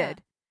 Like Yeah, you yeah. did.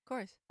 Of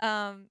course.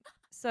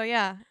 So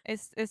yeah,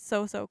 it's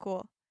so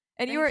cool.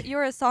 And Thank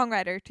you're a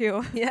songwriter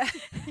too. Yeah.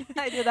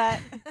 I do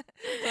that.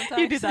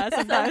 You do that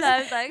sometimes.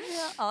 Sometimes, like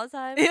all the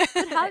time. Yeah.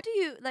 But how do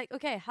you like?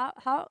 Okay, how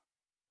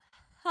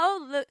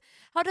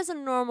does a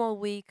normal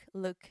week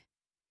look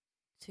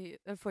to you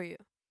for you?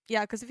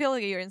 Yeah, 'cause I feel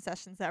like you're in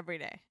sessions every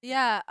day.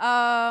 Yeah.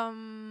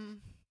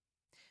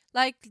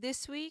 Like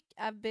this week,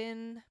 I've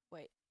been.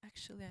 Wait,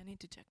 actually, I need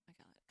to check my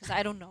calendar because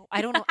I don't know.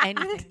 I don't know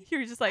anything.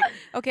 You're just like,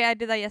 okay, I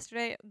did that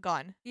yesterday.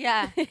 Gone.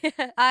 Yeah.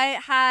 I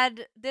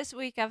had this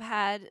week. I've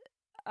had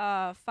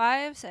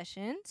 5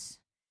 sessions.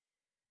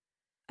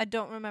 I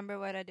don't remember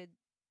what I did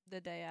the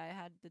day I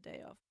had the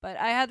day off, but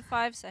I had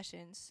 5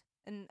 sessions,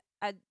 and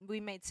we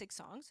made 6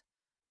 songs.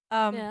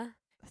 Yeah.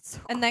 That's so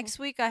And cool. next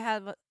week I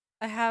have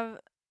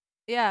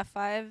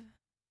 5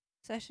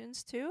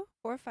 sessions too.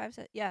 4 or 5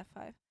 yeah,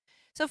 5.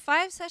 So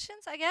 5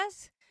 sessions, I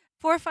guess.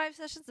 4 or 5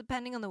 sessions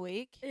depending on the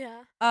week.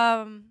 Yeah.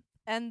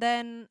 And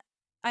then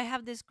I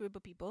have this group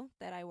of people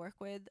that I work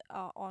with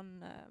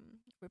on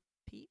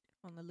repeat,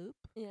 on the loop.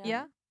 Yeah.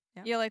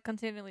 Yeah. You like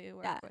continually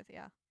work Yeah. with,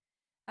 yeah.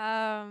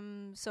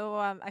 So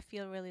I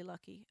feel really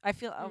lucky. I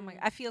feel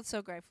I feel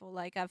so grateful.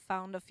 Like I've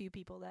found a few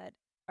people that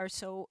are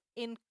so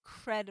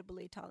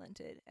incredibly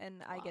talented,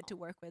 and I get to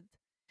work with.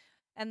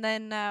 And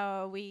then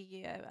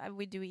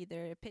we do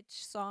either pitch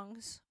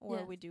songs or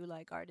Yeah. we do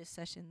like artist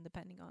session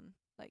depending on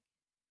like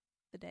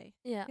the day.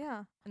 Yeah.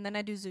 Yeah. And then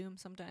I do Zoom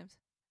sometimes.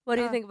 What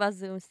do you Uh, think about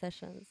Zoom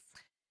sessions?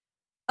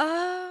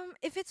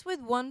 If it's with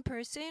one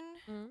person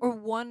Mm. or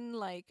one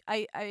like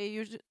I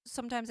usually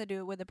sometimes I do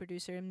it with a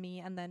producer and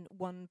me, and then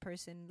one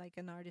person like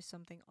an artist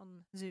something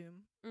on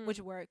Zoom, which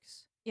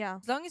works Yeah.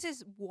 as long as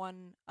it's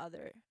one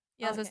other.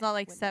 Yeah, so it's Okay. not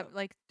like window.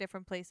 like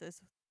different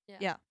places. Yeah.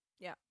 Yeah.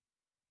 Yeah.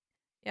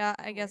 Yeah,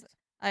 I It guess works.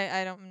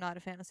 I'm not a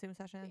fan of Zoom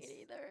sessions.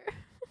 Me neither.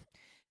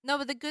 No,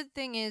 but the good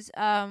thing is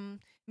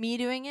me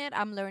doing it,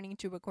 I'm learning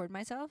to record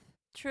myself.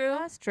 True.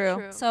 That's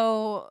true.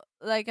 So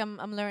like I'm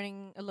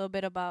learning a little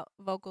bit about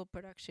vocal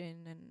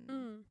production,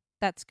 and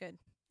that's good.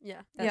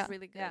 Yeah, Yeah. that's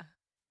really good. Yeah.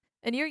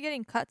 And you're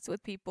getting cuts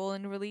with people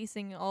and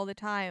releasing all the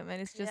time, and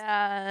it's just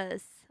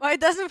yes. Well, it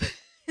doesn't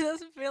it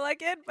doesn't feel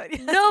like it, but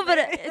yes, No, but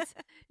maybe. it's.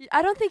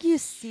 I don't think you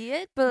see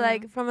it, but No.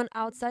 like from an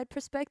outside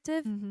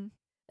perspective,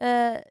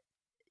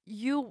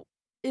 you.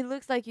 It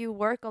looks like you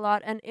work a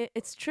lot, and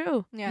it's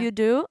true. Yeah. You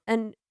do,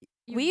 and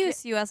we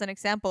use you as an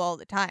example all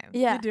the time.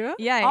 yeah, You do?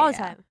 Yeah, all yeah, the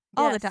time,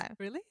 all the Yes. time.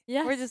 Really?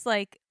 Yes. We're just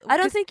like I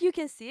don't 'cause, think you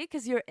can see it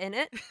 'cause you're in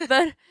it,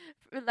 but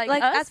like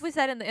as us, we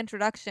said in the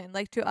introduction,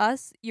 like to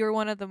us, you're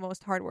one of the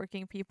most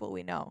hardworking people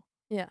we know.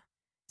 Yeah.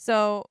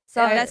 So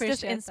So and I that's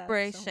just appreciate that so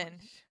inspiration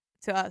much.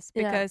 to us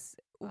Yeah. because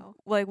Wow.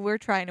 like we're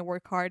trying to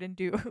work hard and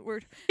do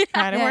we're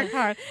trying to Yeah. work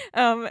hard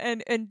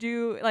and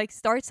do like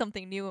start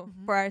something new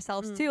Mhm. for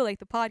ourselves Mm. too, like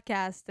the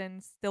podcast,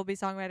 and still be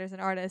songwriters and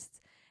artists.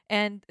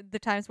 And the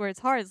times where it's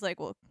hard, it's like,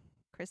 well,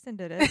 Kristen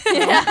did it. so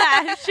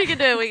yeah, she can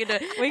do it. We can do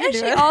it. We can and do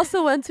she it.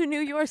 also went to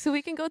New York, so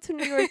we can go to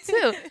New York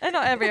too. And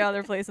not every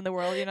other place in the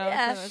world, you know.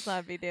 Yeah. So it's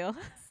not a big deal.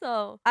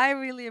 So I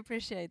really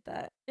appreciate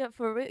that. yeah,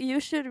 for real, you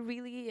should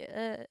really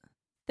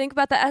think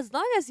about that. As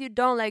long as you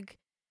don't like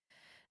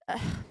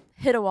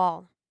hit a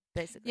wall,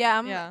 basically.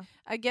 Yeah, Yeah.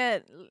 I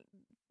get.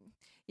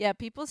 Yeah,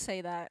 people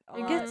say that. A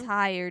You lot. get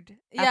tired.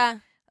 Yeah.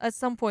 At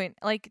some point,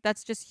 like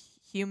that's just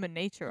human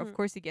nature. Of Mm.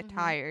 course, you get Mhm.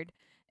 tired,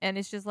 and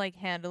it's just like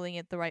handling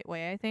it the right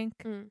way, I think.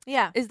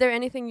 Yeah. Is there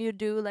anything you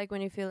do like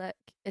when you feel like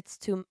it's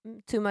too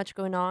much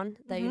going on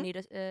that you Mhm. need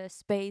a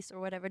space or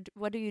whatever?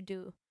 What do you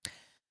do?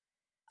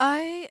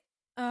 I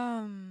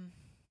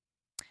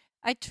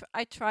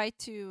I try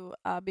to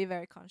be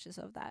very conscious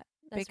of that.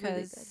 That's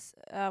really good. Because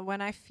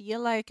when I feel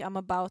like I'm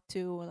about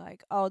to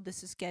like, oh,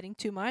 this is getting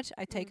too much,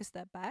 I take a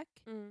step back.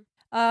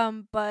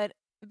 But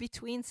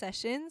between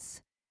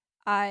sessions,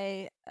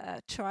 I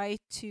try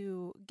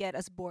to get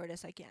as bored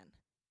as I can.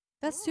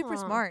 That's super Oh.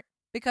 smart.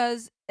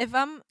 Because if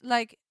I'm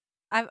like,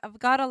 I've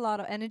got a lot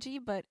of energy,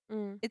 but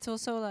Mm. it's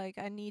also like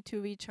I need to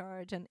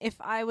recharge. And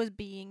if I was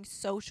being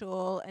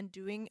social and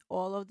doing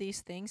all of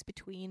these things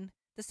between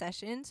the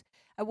sessions,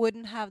 I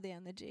wouldn't have the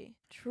energy.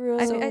 True.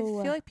 I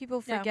feel like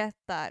people Yeah. forget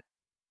that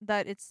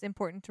it's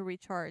important to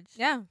recharge.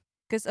 Yeah.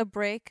 Because a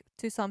break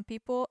to some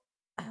people,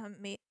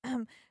 me,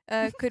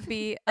 could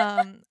be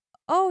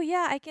oh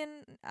yeah,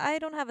 I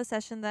don't have a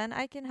session then.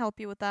 I can help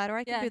you with that, or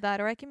I can Yeah. do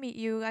that, or I can meet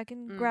you. I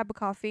can Mm. grab a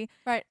coffee.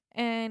 Right.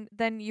 And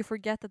then you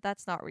forget that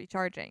that's not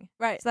recharging.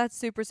 Right. So that's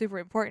super, super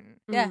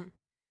important. Yeah. Mm.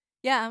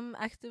 Yeah, I'm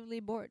actively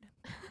bored.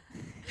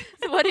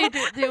 So what do you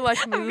do? Do you watch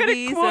I'm gonna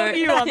movies quote or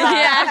you on that.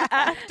 yeah?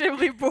 I'm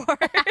actively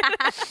bored.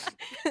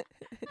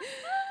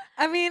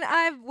 I mean,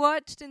 I've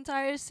watched the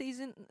entire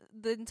TV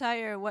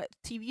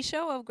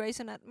show of Grey's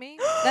Anatomy.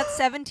 That's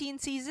 17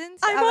 seasons.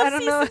 I'm I on don't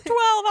season know. 12.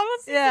 I'm on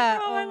season Yeah,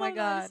 12. oh I my love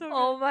that. It's God. so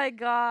Oh good. my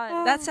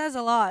god. That says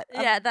a lot.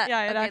 Yeah, that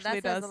yeah, it okay, actually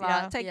that says does, a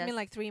yeah. lot. Take me yes.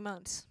 like 3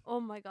 months. Oh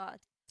my god.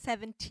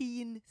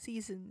 17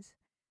 seasons.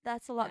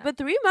 That's a lot. Yeah. But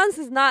 3 months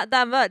is not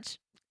that much.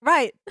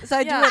 Right. So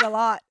I do Yeah. it a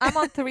lot. I'm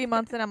on 3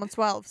 months and I'm on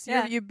 12. So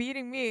Yeah. you're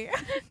beating me.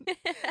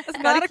 It's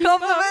Gotta not a keep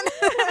up. compliment.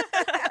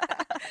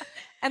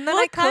 And then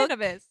Well, I it kind cook,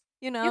 of is.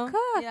 you know.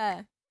 cook.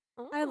 Yeah,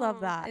 I love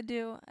Oh. that. I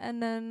do.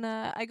 And then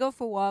I go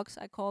for walks.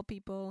 I call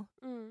people.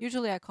 Mm.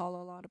 Usually I call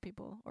a lot of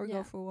people or Yeah.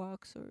 go for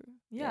walks or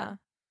Yeah.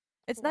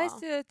 It's nice Wow.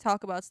 to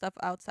talk about stuff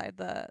outside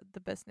the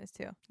business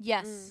too.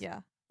 Yes. Mm. Yeah.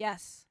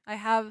 Yes.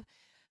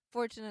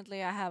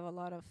 Fortunately I have a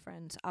lot of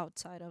friends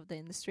outside of the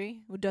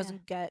industry who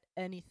doesn't get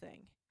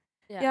anything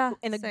Yeah.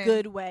 in a same.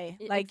 good way.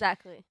 Like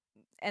exactly.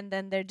 and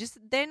then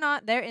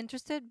they're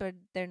interested but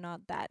they're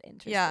not that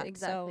interested. Yeah.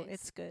 Exactly. So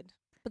it's good.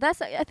 But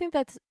I think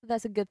that's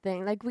a good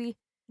thing. Like we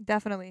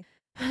Definitely.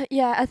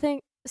 yeah, I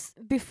think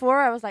before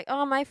I was like,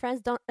 "Oh, my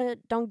friends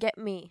don't get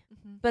me."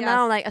 But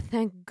now I'm like,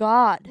 "Thank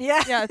God."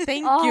 Yeah. Yeah,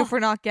 thank Oh. you for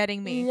not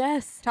getting me.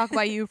 Yes. Talk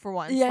about you for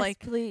once. Yes, Like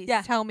please.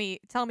 Yeah. tell me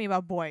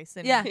about boys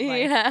and Yeah. life.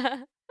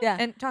 Yeah. Yeah.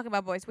 And talking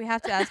about boys, we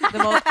have to ask the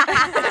most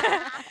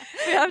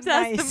we have to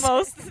ask Nice. the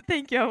most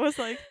thank you. I was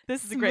like,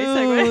 this is a great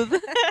segue.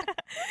 Smooth.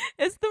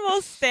 It's the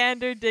most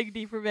standard dig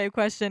deeper babe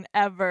question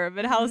ever.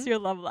 But how's Mhm. your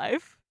love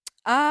life?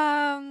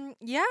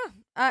 Yeah.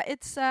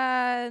 It's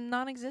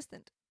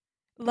non-existent.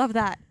 Love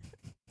that.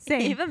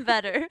 Same. Even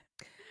better.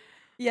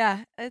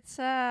 Yeah, it's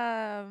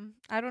I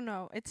don't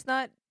know. It's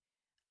not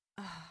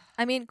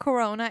I mean,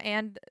 Corona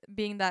and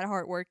being that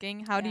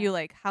hardworking, how do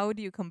Yeah.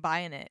 you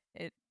combine it?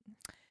 It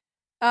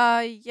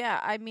yeah,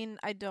 I mean,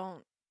 I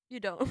don't You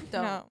don't.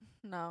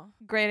 no.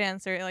 great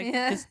answer. Like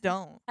Yeah. just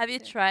don't. Have you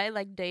Yeah. tried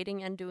like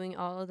dating and doing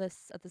all of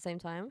this at the same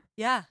time?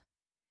 Yeah.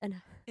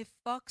 And It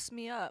fucks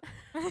me up.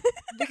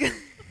 Because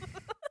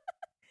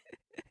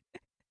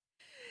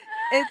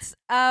it's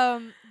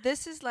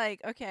this is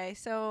like okay,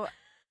 so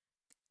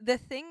the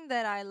thing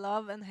that I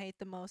love and hate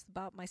the most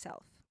about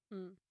myself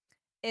Mm.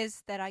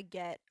 is that I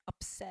get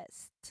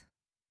obsessed.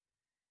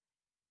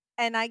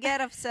 And I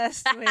get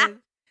obsessed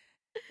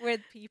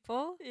with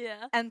people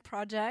Yeah. and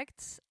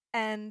projects.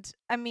 And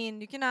I mean,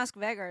 you can ask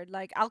Vegard.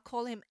 Like, I'll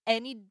call him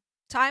any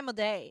time of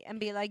day and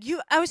be like,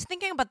 I was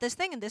thinking about this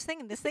thing and this thing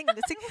and this thing and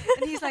this thing.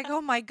 And he's like,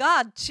 oh my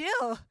God,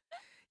 chill.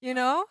 You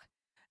know?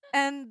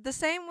 And the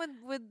same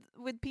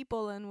with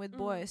people and with Mm.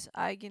 boys.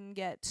 I can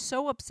get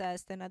so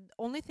obsessed, and the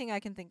only thing I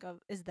can think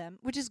of is them,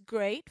 which is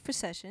great for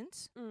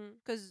sessions Mm.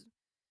 because,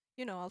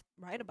 I'll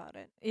write about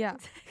it. Yeah.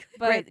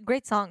 But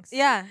Great songs.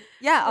 yeah,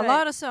 a Right.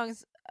 lot of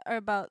songs are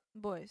about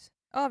boys.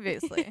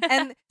 Obviously.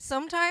 And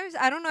sometimes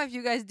I don't know if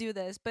you guys do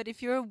this, but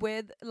if you're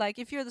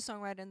the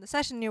songwriter in the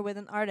session, you're with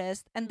an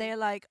artist and Mm. they're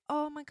like,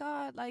 oh my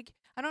God, like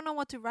I don't know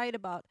what to write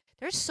about.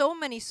 There's so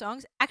many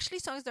songs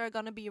that are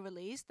gonna be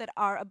released that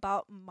are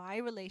about my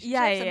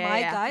relationships and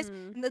my guys,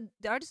 Mm. and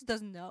the artist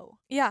doesn't know.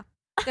 yeah.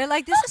 They're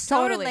like, this is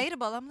so Totally.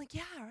 relatable. I'm like,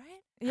 yeah,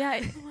 right. Yeah.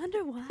 I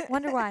wonder why.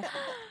 Wonder why.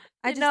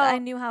 I You just know- I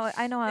know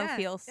how Yeah, it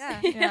feels.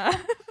 yeah. Yeah.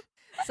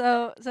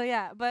 So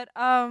yeah, but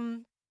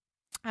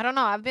I don't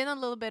know. I've been a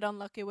little bit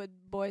unlucky with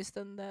boys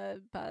in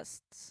the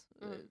past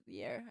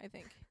year, I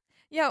think.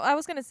 Yeah, I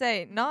was gonna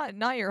say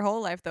not your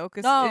whole life though,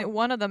 because No.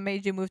 one of them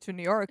made you move to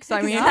New York. So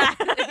I mean, Yup.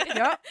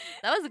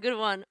 That was a good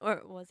one.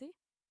 Or was he?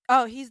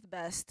 Oh, he's the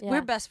best. Yeah.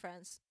 We're best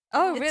friends.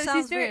 oh It really? So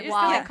sounds you're weird. still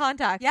Wow. in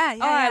contact. Yeah,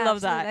 Oh, I love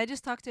absolutely. that. I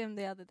just talked to him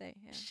the other day.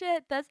 Yeah.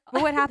 Shit, that's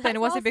But what happened?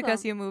 that's Was it because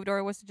awesome. you moved,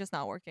 or was it just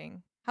not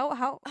working?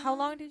 How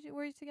long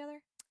were you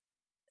together?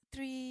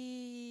 3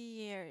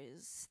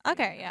 years.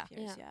 Okay, 3.5 yeah.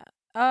 years, yeah.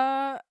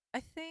 I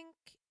think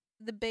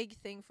the big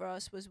thing for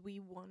us was we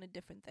wanted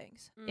different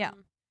things, Yeah.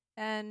 Mm.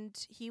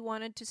 and he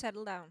wanted to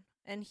settle down,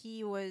 and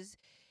he was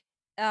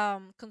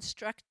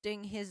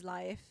constructing his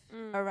life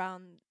Mm.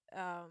 around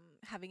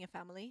having a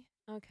family,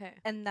 Okay.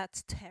 and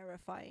that's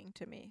terrifying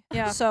to me.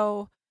 Yeah.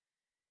 So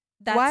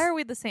that's Why are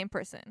we the same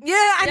person? Yeah,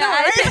 I Yeah, know.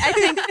 I Right? thi- I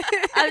think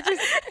I'm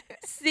just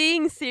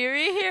seeing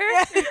Siri here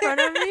in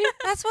front of me.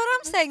 That's what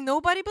I'm saying.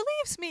 Nobody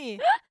believes me.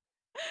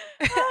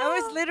 I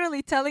was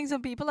literally telling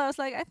some people, I was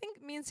like, I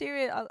think me and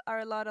Siri are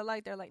a lot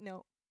alike. They're like,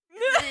 no.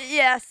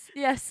 Yes,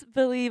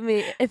 believe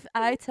me. If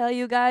I tell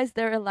you guys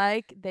they're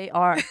alike, they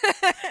are.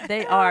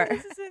 They are.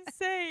 This is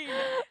insane.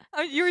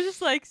 You were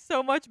just like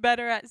so much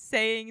better at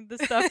saying the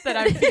stuff that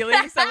I'm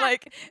feeling. So I'm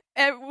like,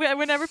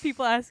 whenever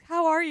people ask,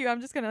 "How are you?"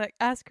 I'm just gonna like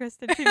ask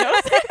Kristen. She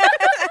knows.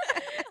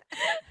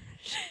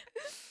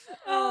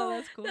 Oh,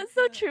 that's cool. That's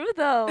so true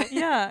though.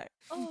 Yeah.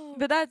 Oh.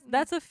 But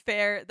that's a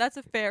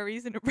fair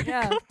reason to break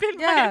Yeah. up, in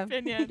my Yeah.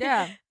 opinion.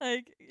 Yeah.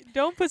 Like,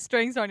 don't put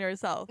strings on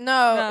yourself.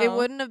 No, it No.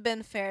 wouldn't have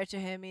been fair to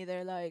him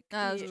either. Like,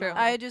 That's true.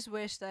 I just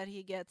wish that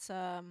he gets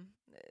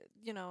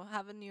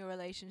have a new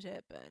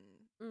relationship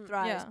and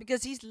thrives Yeah.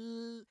 because he's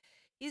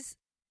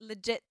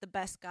legit the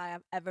best guy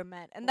I've ever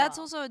met, and that's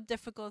Wow. also a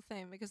difficult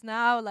thing because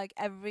now like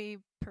every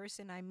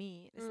person I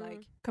meet is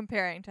like,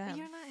 Comparing to him.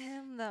 you're not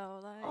him though.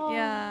 Like, Oh,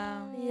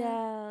 Yeah.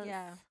 Yes.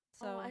 yeah.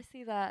 So Oh, I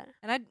see that.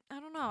 and I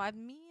don't know.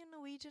 Me and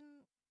Norwegian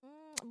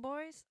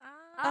boys.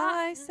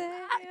 I say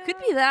Could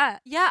be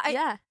that. Yeah.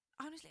 Yeah.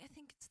 Honestly, I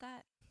think it's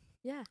that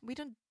Yeah. we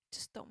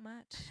just don't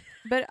match.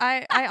 But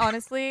I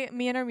honestly,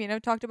 me and Armina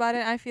have talked about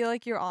it. I feel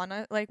like you're on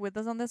it, like with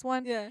us on this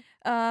one. Yeah.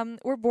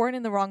 We're born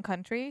in the wrong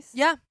countries.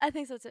 Yeah. I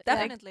think so too.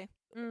 Definitely.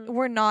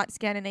 We're not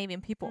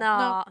Scandinavian people.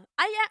 No.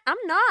 I'm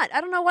not.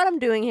 I don't know what I'm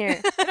doing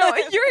here. No,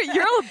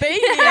 you're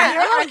Albanian. Yeah,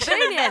 you're you're actually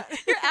Albanian.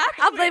 not. You're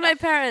actually I'll blame my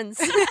parents.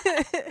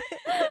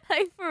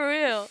 Like, for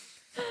real.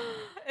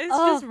 It's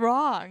Oh. just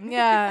wrong.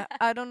 Yeah,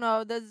 I don't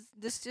know.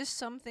 There's just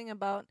something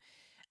about.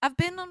 I've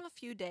been on a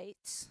few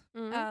dates,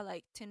 Mhm.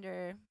 like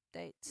Tinder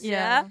dates.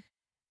 Yeah.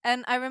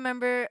 And I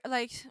remember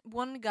like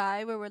one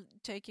guy we were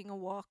taking a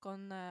walk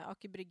on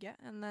Aker Brygge,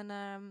 and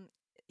then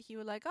he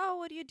was like, "Oh,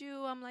 what do you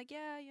do?" I'm like,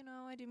 "Yeah,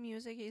 I do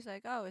music." He's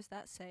like, "Oh, is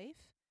that safe?"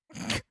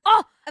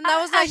 Oh, And that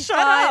was like shut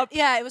five. up.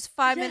 Yeah, it was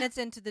 5 Yeah. minutes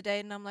into the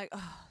date, and I'm like,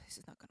 "Oh, this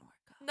is not gonna work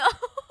out." no.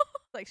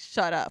 Like,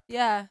 shut up.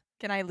 Yeah,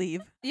 Can I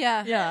leave?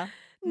 yeah, Yeah.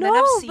 And then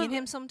I've No, seen but-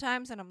 him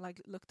sometimes, and I'm like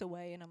looked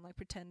away, and I'm like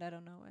pretend I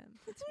don't know him.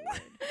 It's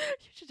weird.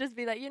 You should just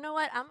be like, you know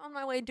what? I'm on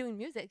my way doing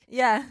music.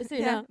 Yeah, Just so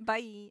you yeah. know.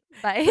 Bye.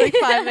 Bye. Like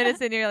 5 minutes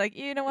in, you're like,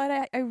 you know what?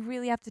 I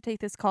really have to take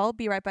this call.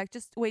 Be right back.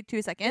 Just wait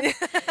 2 seconds.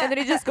 And then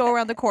you just go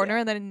around the corner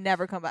and then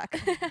never come back.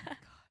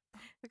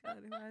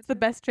 It's the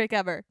best trick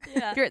ever.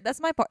 Yeah. That's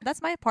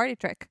my party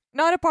trick.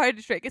 Not a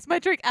party trick. It's my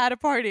trick at a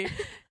party.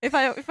 if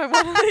I want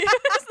to leave,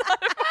 it's not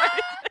a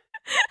party trick.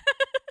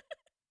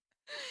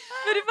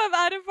 But if I'm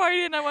at a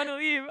party and I want to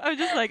leave, I'm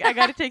just like, I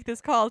gotta take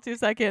this call 2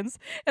 seconds,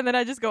 and then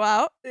I just go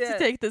out Yeah. to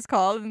take this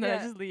call, and then I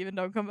Yeah. just leave and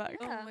don't come back.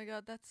 Yeah. Oh my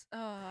god, that's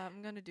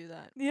I'm gonna do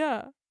that.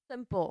 Yeah,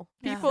 Simple.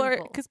 people are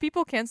Simple. because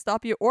people can't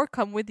stop you or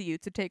come with you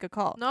to take a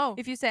call. No.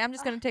 If you say I'm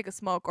just gonna take a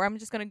smoke or I'm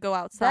just gonna go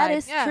outside, That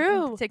is Yeah.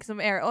 true. and take some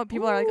air. Oh,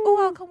 people are like,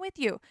 oh, I'll Ooh. come with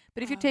you.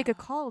 But if you take a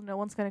call, no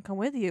one's gonna come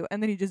with you,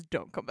 and then you just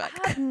don't come back.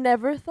 I've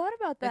never thought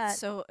about that.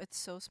 It's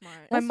so smart.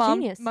 My That's mom,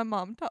 genius. my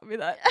mom taught me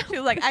that. She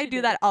was like, I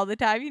do that all the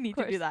time. You need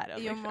to do course. that. I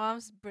was Your like,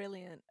 mom's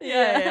brilliant.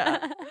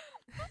 Yeah.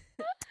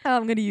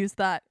 I'm gonna use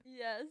that.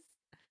 Yes.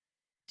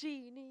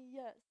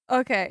 Genius.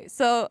 Okay,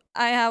 so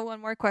I have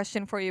one more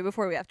question for you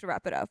before we have to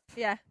wrap it up.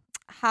 Yeah.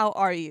 How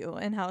are you,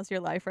 and how's your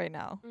life right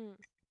now?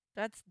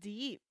 That's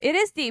deep. It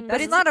is deep, but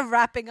That's it's not a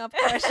wrapping up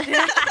question.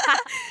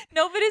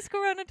 no, but it's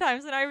Corona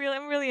times, and I'm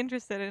really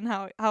interested in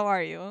how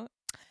are you?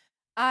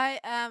 I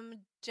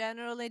am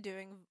generally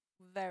doing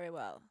very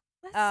well.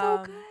 That's so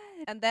so good.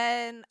 good. And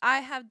then I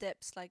have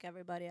dips like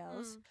everybody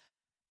else. Mm.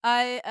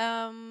 I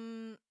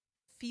am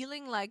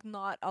feeling like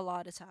not a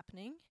lot is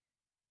happening,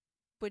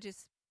 which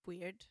is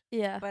weird.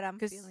 Yeah. But I'm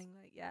 'Cause- feeling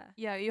like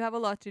Yeah, you have a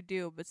lot to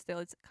do, but still,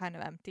 it's kind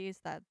of empty. Is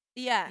that?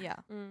 yeah. Yeah.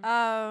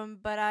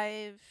 But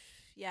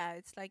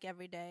it's like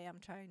every day I'm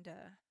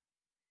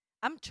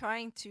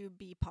trying to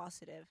be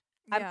positive.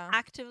 I'm Yeah.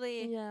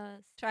 actively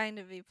Yes. trying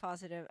to be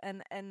positive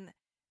and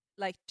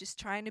like just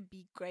trying to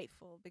be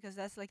grateful because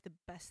that's like the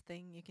best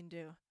thing you can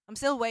do. I'm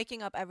still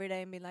waking up every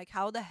day and being like,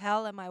 how the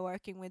hell am I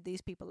working with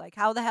these people? Like,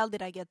 how the hell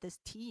did I get this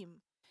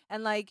team?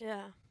 And like,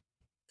 Yeah.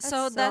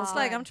 so That's that's so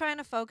like hard. I'm trying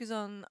to focus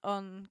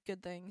on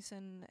good things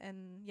and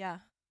yeah.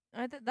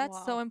 That's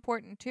so Wow.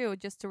 important too,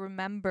 just to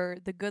remember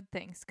the good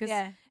things. Because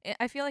Yeah.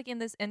 I feel like in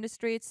this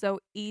industry, it's so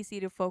easy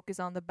to focus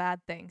on the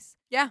bad things.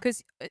 Yeah.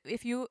 Because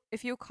if you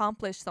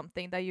accomplish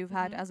something that you've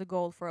had Mhm. as a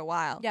goal for a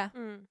while, Yeah.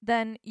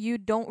 then you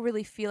don't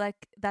really feel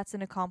like that's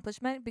an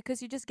accomplishment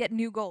because you just get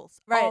new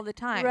goals Right. all the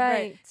time.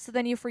 Right. So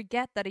then you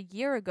forget that a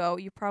year ago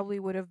you probably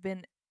would have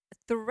been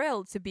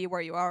thrilled to be where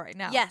you are right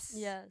now. Yes.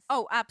 Yes.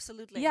 Oh,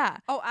 absolutely. Yeah.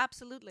 Oh,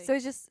 absolutely. So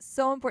it's just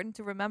so important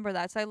to remember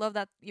that. So I love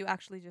that you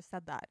actually just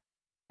said that,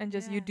 and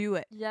just you Yeah. do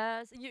it.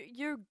 Yes.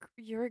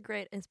 You're a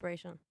great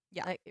inspiration.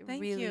 Yeah. Like,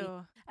 Thank really.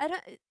 you. I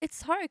don't.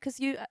 It's hard because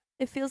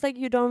it feels like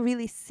you don't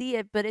really see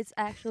it, but it's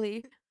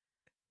actually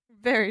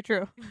Very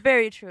true.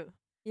 very true.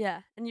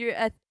 Yeah, and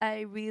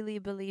I really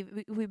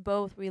believe we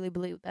both really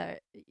believe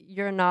that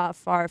you're not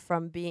far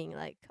from being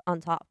like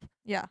on top.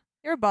 Yeah.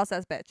 You're a boss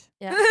ass bitch.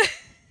 Yeah.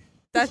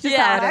 That's just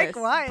Yeah. how it is.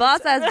 Likewise.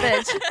 Boss ass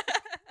bitch.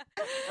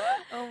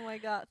 Oh my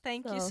god,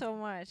 thank you So- so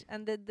much.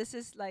 And this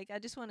is like I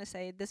just want to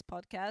say this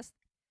podcast,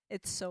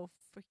 it's so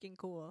freaking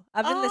cool.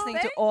 I've been Oh, listening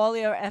to thank- all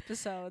your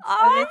episodes,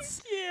 Oh, and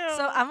it's you.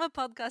 so I'm a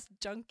podcast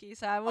junkie.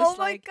 So I was Oh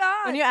my like,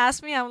 god. when you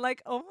asked me, I'm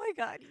like, oh my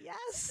god,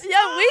 yes.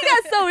 Yeah, we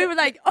got so we were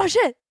like, oh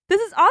shit,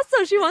 this is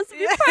awesome. She wants to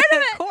be Yeah, part of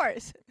of it.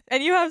 course.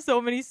 and you have so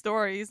many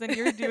stories, and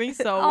you're doing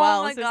so Oh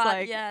well. my so God, it's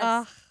like, yes.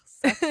 ugh,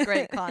 such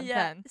great Yeah.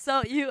 content.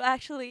 So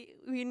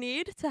we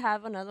need to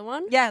have another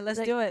one. Yeah, let's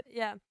Like, do it.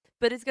 Yeah,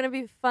 but it's gonna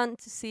be fun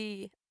to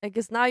see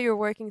because now you're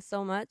working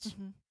so much.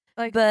 Mhm.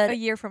 like But a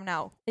year from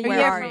now. a Where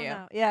year are from you?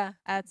 now. Yeah.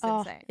 That's Oh,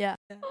 insane. yeah.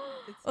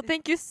 Well,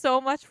 thank you so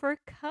much for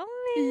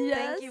coming.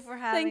 Thank you for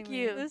having Thank me.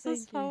 you. This thank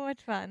was so you.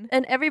 much fun.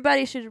 And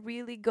everybody should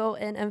really go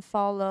in and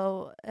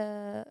follow.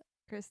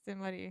 Kristen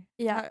Marie.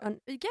 Yeah,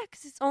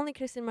 because it's only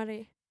Kristin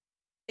Marie.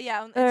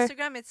 Yeah, on Er.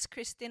 Instagram it's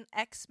Kristin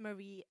X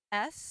Marie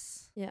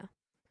S. Yeah.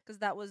 Because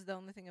that was the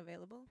only thing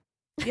available.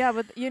 Yeah,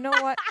 but you know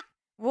what?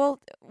 We'll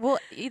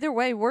either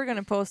way we're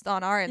gonna post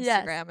on our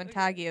Yes. Instagram and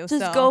tag you. Just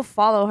so go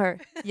follow her.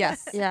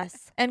 yes.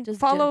 Yes. And Just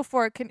do follow it.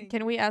 for Thank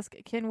can we ask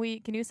can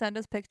you send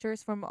us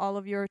pictures from all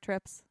of your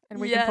trips and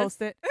we Yes. can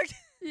post it?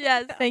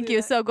 Yes. Thank do you.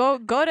 that. So go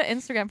to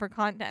Instagram for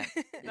content.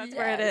 That's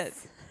where it is.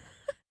 Yes.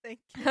 Thank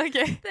you.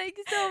 Okay. Thank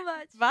you so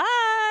much.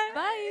 Bye.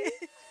 Bye.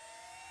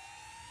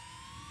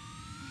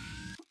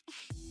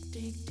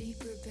 Dig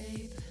deeper,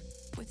 babe,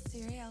 with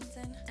Siri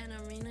Elton. And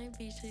Armina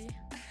Beachy.